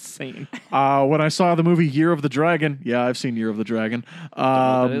That is did. insane. When I saw the movie Year of the Dragon, yeah, I've seen Year of the Dragon. know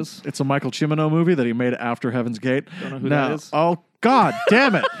what that is. It's a Michael Cimino movie that he made after Heaven's Gate. Don't know who now, that is. Oh, God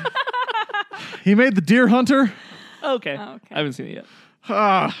damn it. He made The Deer Hunter. Okay. Oh, okay. I haven't seen it yet.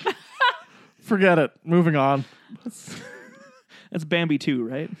 Ah, forget it. Moving on. That's Bambi 2,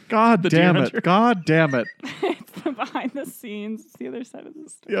 right? God The Deer damn Hunter. it. God damn it. It's the behind the scenes. It's the other side of the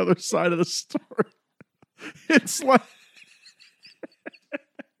story. The other side of the story. It's like.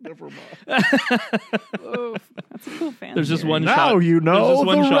 Never mind. Oof, that's a cool fan. There's just theory. one Now shot. you know There's just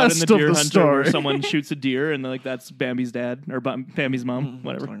one the shot in rest the of Deer the Hunter story. where someone shoots a deer and like that's Bambi's dad or Bambi's mom,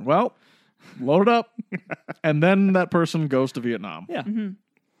 whatever. Well, load it up. And then that person goes to Vietnam. Yeah.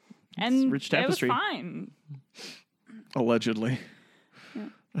 And rich it was tapestry. fine. Allegedly.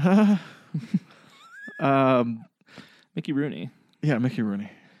 Mickey Rooney. Yeah, Mickey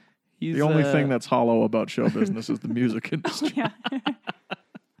Rooney. He's The only thing that's hollow about show business is the music industry. Yeah.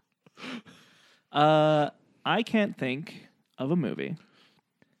 I can't think of a movie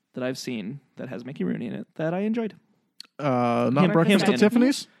that I've seen that has Mickey Rooney in it that I enjoyed. Not Him- Breakfast him at in.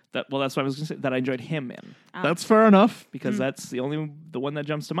 Tiffany's? That's what I was going to say. That I enjoyed him in That's fair enough. because that's the one that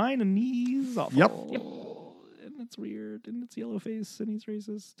jumps to mind, and he's awful. Yep. And it's weird, and it's yellow face, and he's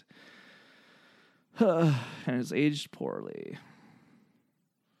racist, and it's aged poorly.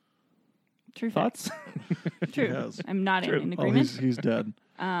 True facts. Thoughts? True. has. I'm not True. in Oh, agreement. he's dead.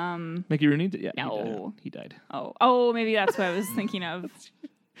 Mickey Rooney? Yeah. No. He died. Oh, maybe that's what I was thinking of.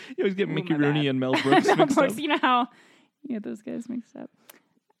 You always get Ooh, Mickey my Rooney bad. and Mel Brooks Mel mixed Brooks, up. you know how you get those guys mixed up.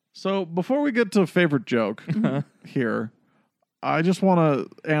 So before we get to favorite joke here, I just want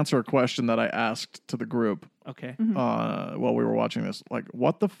to answer a question that I asked to the group Okay. while we were watching this. Like,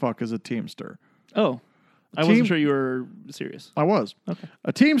 what the fuck is a Teamster? Oh, I Team- wasn't sure you were serious. I was. Okay.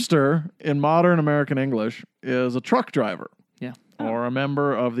 A Teamster in modern American English is a truck driver. Yeah. Or a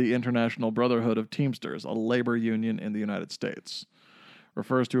member of the International Brotherhood of Teamsters, a labor union in the United States.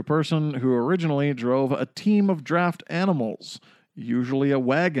 Refers to a person who originally drove a team of draft animals, usually a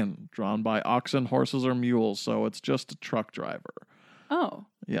wagon drawn by oxen, horses, or mules, so it's just a truck driver. Oh,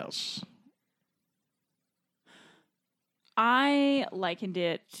 Yes. I likened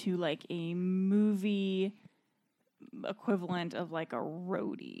it to like a movie equivalent of like a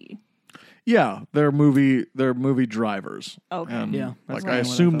roadie. Yeah, they're movie drivers. Okay. And Yeah, that's like kinda I what I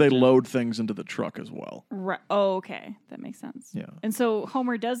assume thought, they too. load things into the truck as well. Right. Oh, okay. That makes sense. Yeah. And so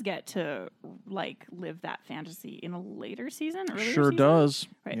Homer does get to like live that fantasy in a later season. Earlier Sure season? does.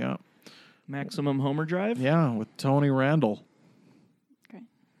 Right. Yeah. Maximum Homer Drive? Yeah, with Tony Randall. Okay.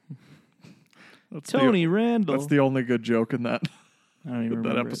 That's Tony Randall. That's the only good joke in that I don't even that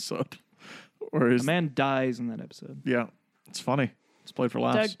remember it. episode. Or is A man dies in that episode. yeah, it's funny. It's played for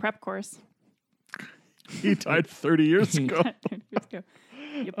laughs. Doug prep course. He died 30 years ago. Years ago.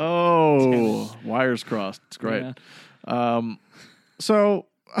 Oh, wires crossed. It's great. Yeah. So,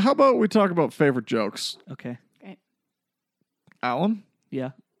 how about we talk about favorite jokes? Okay. Alan,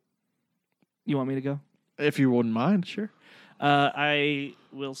 Yeah. You want me to go? if you wouldn't mind. Sure. I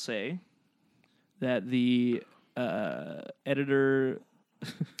will say that the editor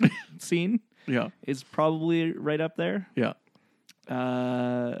scene Yeah. is probably right up there. Yeah.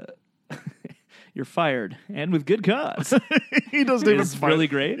 You're fired, and with good cause. He doesn't even It's really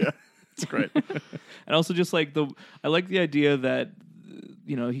great. Yeah. It's great. And also just like I like the idea that,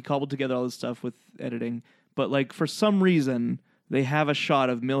 he cobbled together all this stuff with editing, but like for some reason they have a shot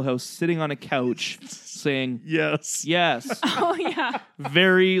of Milhouse sitting on a couch saying, Yes. yes, Oh yeah.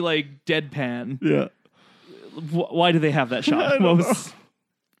 very like deadpan. Yeah. Why do they have that shot? I don't know.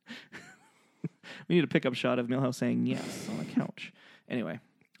 We need a pickup shot of Milhouse saying yes on a couch. Anyway,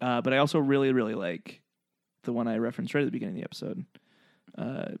 but I also really, really like the one I referenced right at the beginning of the episode.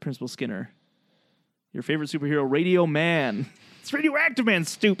 Principal Skinner. Your favorite superhero, Radio Man. It's Radioactive Man,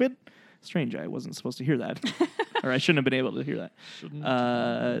 stupid. Strange, I wasn't supposed to hear that. Or I shouldn't have been able to hear that.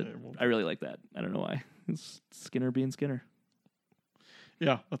 I really like that. I don't know why. It's Skinner being Skinner.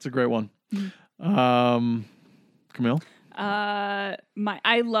 Yeah, that's a great one. Camille?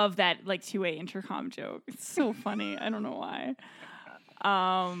 I love that like two-way intercom joke. It's so funny. I don't know why.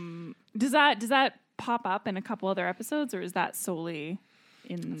 Does that pop up in a couple other episodes, or is that solely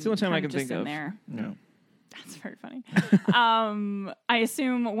in? It's the only time I kind can just think in of. there? Yeah. That's very funny. I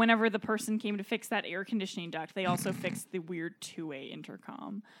assume whenever the person came to fix that air conditioning duct, they also fixed the weird two-way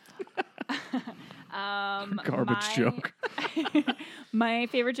intercom. Garbage joke. My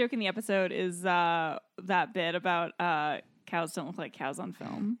favorite joke in the episode is that bit about cows don't look like cows on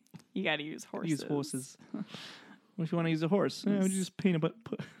film. You got to use horses. Use horses. What if you want to use a horse? Would you just paint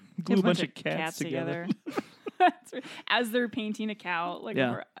glue a bunch of cats together? That's right. As they're painting a cow, like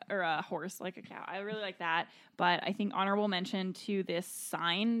Yeah. or a horse like a cow. I really like that. But I think honorable mention to this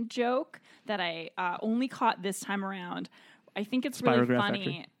sign joke that I only caught this time around. I think it's really Spirograph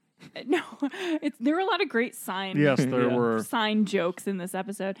funny. No, there were a lot of great sign Yes, there Yeah. were. sign jokes in this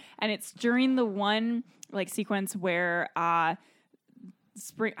episode, and it's during the one like sequence where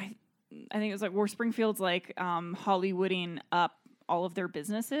spring. I think it was like where Springfield's like Hollywooding up all of their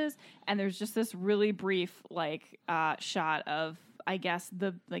businesses, and there's just this really brief like shot of I guess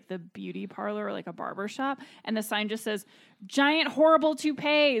the beauty parlor or like a barber shop, and the sign just says giant horrible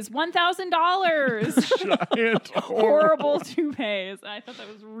toupees, $1,000. Giant Horrible toupees. I thought that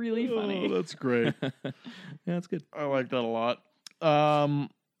was really funny. Oh, that's great. Yeah, that's good. I like that a lot.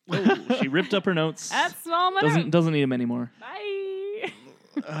 She ripped up her notes. That's all my notes. Doesn't need them anymore. Bye.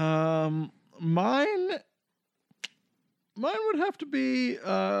 Mine would have to be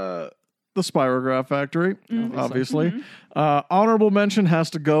the Spirograph Factory, obviously. Honorable mention has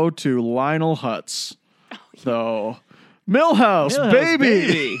to go to Lionel Hutz. So, Milhouse,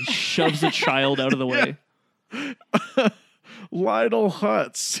 baby! Shoves a child out of the way. Lionel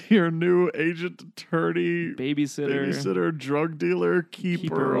Hutz, your new agent, attorney, Babysitter. drug dealer,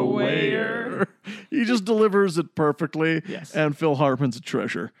 keeper awayer. He just delivers it perfectly. Yes. And Phil Hartman's a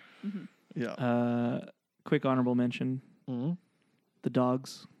treasure. Yeah. Quick honorable mention. The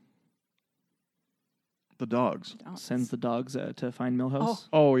dogs. The dogs. Sends the dogs to find Milhouse.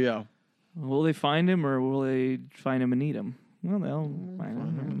 Oh, yeah. Will they find him, or will they find him and eat him? Well, they'll find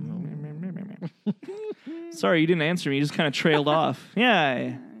him. Sorry, you didn't answer me. You just kind of trailed off. Yeah,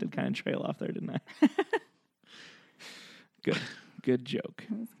 I did kind of trail off there, didn't I? Good joke.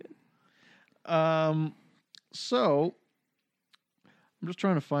 That's good. So, I'm just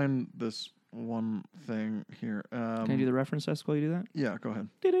trying to find this one thing here. Can I do the reference desk while you do that? Yeah, go ahead.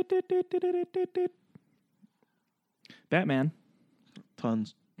 Batman.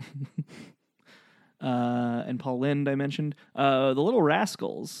 Tons. And Paul Lynde, I mentioned. The Little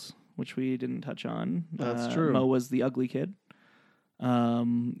Rascals, which we didn't touch on. That's true. Mo was the ugly kid.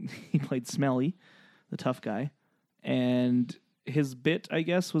 He played Smelly, the tough guy. And his bit, I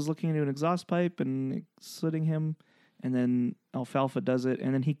guess, was looking into an exhaust pipe and slitting him. And then Alfalfa does it.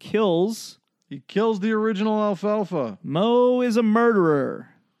 And then he kills... He kills the original Alfalfa. Mo is a murderer.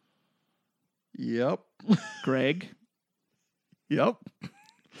 Yep. Greg. Yep.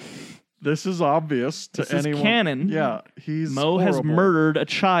 This is obvious to This is anyone. canon. Yeah, he's Mo has horrible. murdered a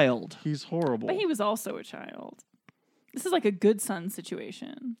child. He's horrible. But he was also a child. This is like a good son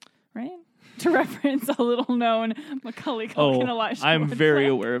situation, right? To reference a little known Macaulay Culkin Elijah I'm Wood very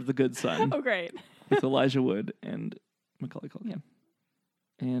film. aware of The Good Son Oh, great. with Elijah Wood and Macaulay Culkin.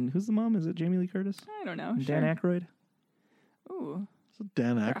 And who's the mom? Is it Jamie Lee Curtis? I don't know. And Sure. Dan Aykroyd? Ooh, Is it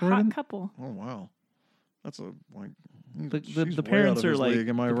Dan they're a Aykroyd? hot couple. Oh wow, that's a like. The she's way parents out of are his like league.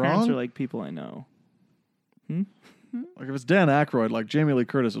 Am I the wrong? parents are like people I know. Like if it's Dan Aykroyd, like Jamie Lee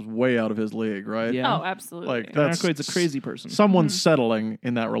Curtis is way out of his league, right? Yeah. Oh, absolutely. Like Dan that's Aykroyd's a crazy person. Someone's settling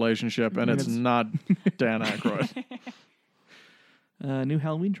in that relationship, and it's It's- not Dan Aykroyd. New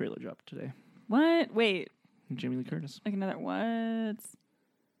Halloween trailer dropped today. What? Wait. Jamie Lee Curtis. Like another what?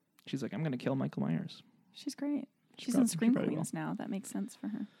 She's like, I'm going to kill Michael Myers. She's great. She's prob- in she Scream probably Queens now. That makes sense for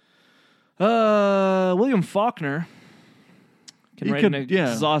her. William Faulkner can He write could- an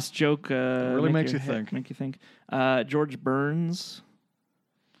yeah. exhaust joke. Really make makes your you head- think. Make you think. George Burns.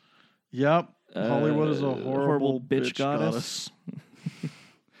 Yep. Hollywood is a horrible horrible bitch goddess.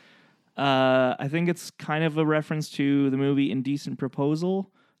 I think it's kind of a reference to the movie Indecent Proposal,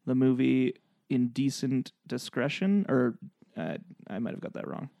 the movie Indecent Discretion, or I might have got that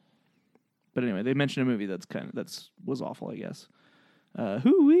wrong. But anyway, they mentioned a movie that's was awful, I guess.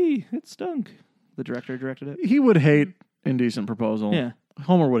 Hoo-wee, it stunk. The director directed it. He would hate Indecent Proposal. Yeah.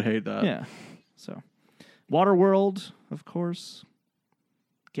 Homer would hate that. Yeah. So, Waterworld, of course.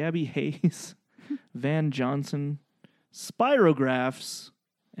 Gabby Hayes, Van Johnson, Spirographs,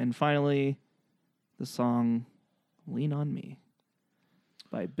 and finally, the song "Lean on Me"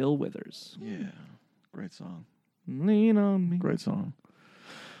 by Bill Withers. Yeah. Great song. Lean on me Great song.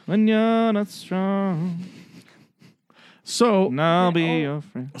 when you're not strong, So, and I'll be your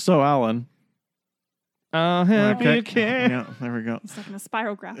friend. Alan. I'll help you care. Yeah, there we go. It's like in a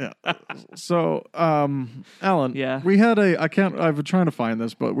spirograph. Yeah. So, Alan, Yeah. we had I've been trying to find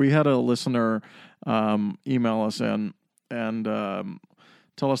this, but we had a listener email us in and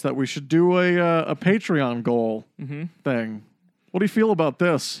tell us that we should do a Patreon goal Mm-hmm. thing. What do you feel about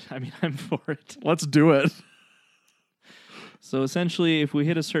this? I mean, I'm for it. Let's do it. So essentially, if we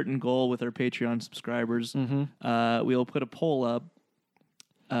hit a certain goal with our Patreon subscribers, we'll put a poll up,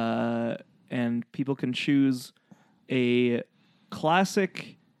 and people can choose a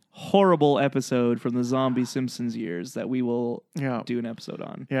classic, horrible episode from the Zombie Simpsons years that we will Yeah. do an episode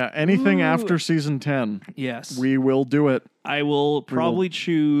on. Yeah, anything Ooh. after season 10, Yes. we will do it. I will probably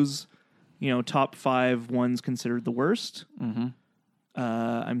choose, top 5 ones considered the worst. Mm-hmm.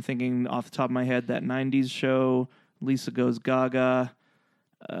 I'm thinking off the top of my head that 90s show, Lisa Goes Gaga,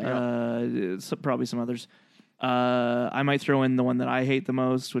 probably some others. I might throw in the one that I hate the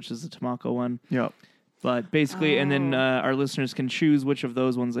most, which is the Tamako one. Yeah. But basically, and then our listeners can choose which of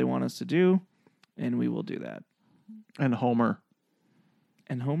those ones they want us to do, and we will do that. And Homer,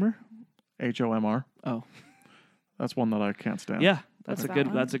 And Homer? Homr. Oh, That's one that I can't stand. yeah, that's What's a that good.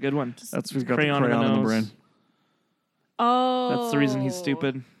 one? That's a good one. That's who's got Crayon the in the crayon in the nose. brain. Oh. That's the reason he's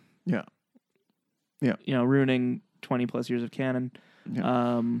stupid. Yeah. Ruining 20 plus years of canon.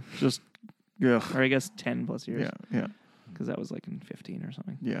 Yeah. Just, yeah. Or I guess 10 plus years. Yeah. Because that was like in 15 or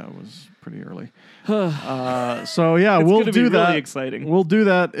something. Yeah, it was pretty early. It's So yeah, we'll gonna do be that. really exciting. We'll do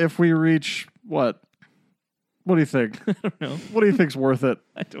that if we reach what? What do you think? I don't know. What do you think's worth it?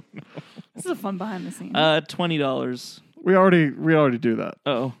 I don't know. This is a fun behind the scenes. $20. We already do that.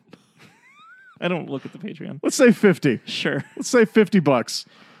 Oh. I don't look at the Patreon. Let's say 50. Sure. Let's say $50.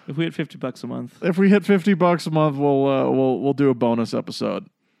 If we had $50 a month, If we hit $50 a month, we'll do a bonus episode.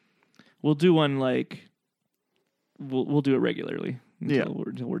 we'll do one like we'll do it regularly Yeah.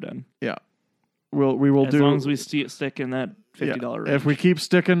 until we're done. Yeah. We will As do long as we stick in that $50 range. If we keep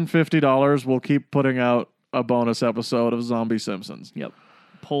sticking $50, we'll keep putting out a bonus episode of Zombie Simpsons. Yep.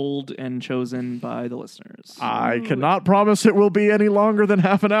 Polled and chosen by the listeners. I cannot promise it will be any longer than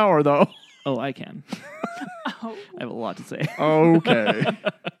half an hour, though. Oh, I can. Oh. I have a lot to say. Okay.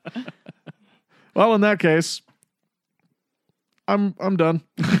 Well, in that case, I'm done.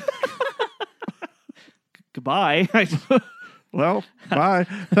 Goodbye. Well, bye.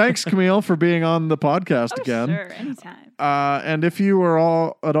 Thanks, Camille, for being on the podcast again. Sure, anytime. And if you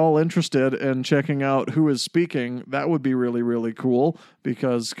are at all interested in checking out Who Is Speaking, that would be really, really cool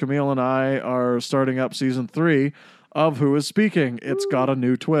because Camille and I are starting up season 3 of Who Is Speaking. It's got a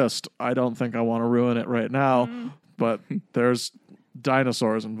new twist. I don't think I want to ruin it right now, but there's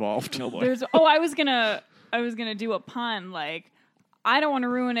dinosaurs involved. Oh boy. There's I was gonna do a pun like I don't want to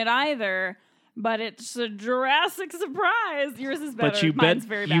ruin it either, but it's a Jurassic surprise. Yours is better. But you Mine's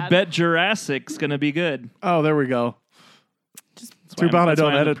very bad. bet Jurassic's gonna be good. Oh, there we go. Just Too bad I that's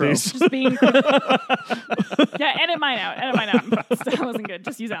why don't I'm the edit pro. these. Just being yeah, edit mine out. That wasn't good.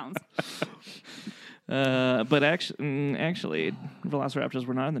 Just use Alan's. But actually, Velociraptors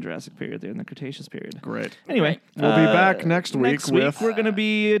were not in the Jurassic period; they're in the Cretaceous period. Great. Anyway, We'll be back next week Next week, with... we're going to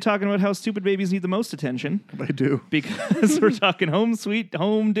be talking about how stupid babies need the most attention They do. because we're talking home sweet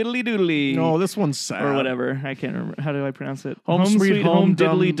home diddly doodly. No, this one's sad. or whatever. I can't remember. How do I pronounce it? Home sweet home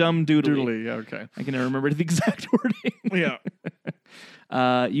diddly dum dum doodly. Doodly. Yeah, okay. I can never remember the exact wording.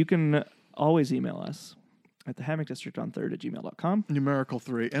 Yeah. You can always email us at the Hammock District on 3rd @gmail.com. Numerical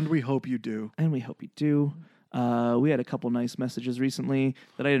 3. And we hope you do. And we hope you do. We had a couple nice messages recently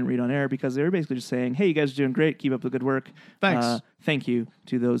that I didn't read on air because they were basically just saying, hey, you guys are doing great. Keep up the good work. Thanks. Thank you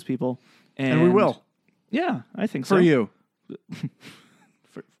to those people. And we will. Yeah, I think so. For you.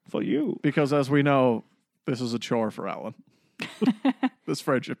 For you. Because as we know, this is a chore for Alan. This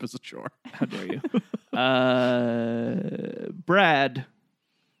friendship is a chore. How dare you? Brad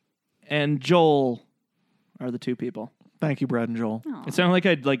and Joel are the two people. Thank you, Brad and Joel. Aw. It sounded like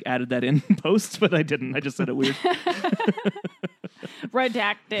I'd added that in post, but I didn't. I just said it weird.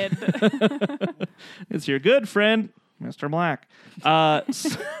 Redacted. It's your good friend, Mr. Black.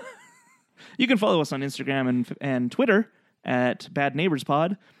 You can follow us on Instagram and Twitter at Bad Neighbors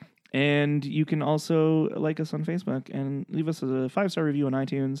Pod. And you can also like us on Facebook and leave us a 5-star review on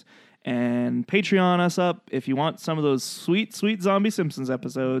iTunes and Patreon us up if you want some of those sweet, sweet Zombie Simpsons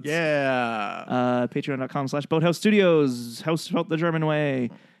episodes. Yeah. Patreon.com/Boathouse Studios, house felt the German way.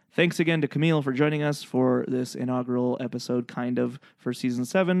 Thanks again to Camille for joining us for this inaugural episode, kind of, for season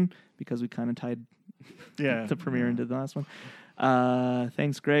 7, because we kind of tied the premiere into the last one.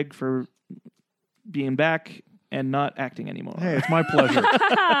 Thanks, Greg, for being back and not acting anymore. Hey, it's my pleasure.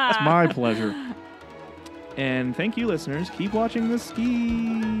 It's my pleasure. And thank you, listeners. Keep watching the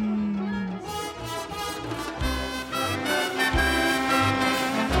ski.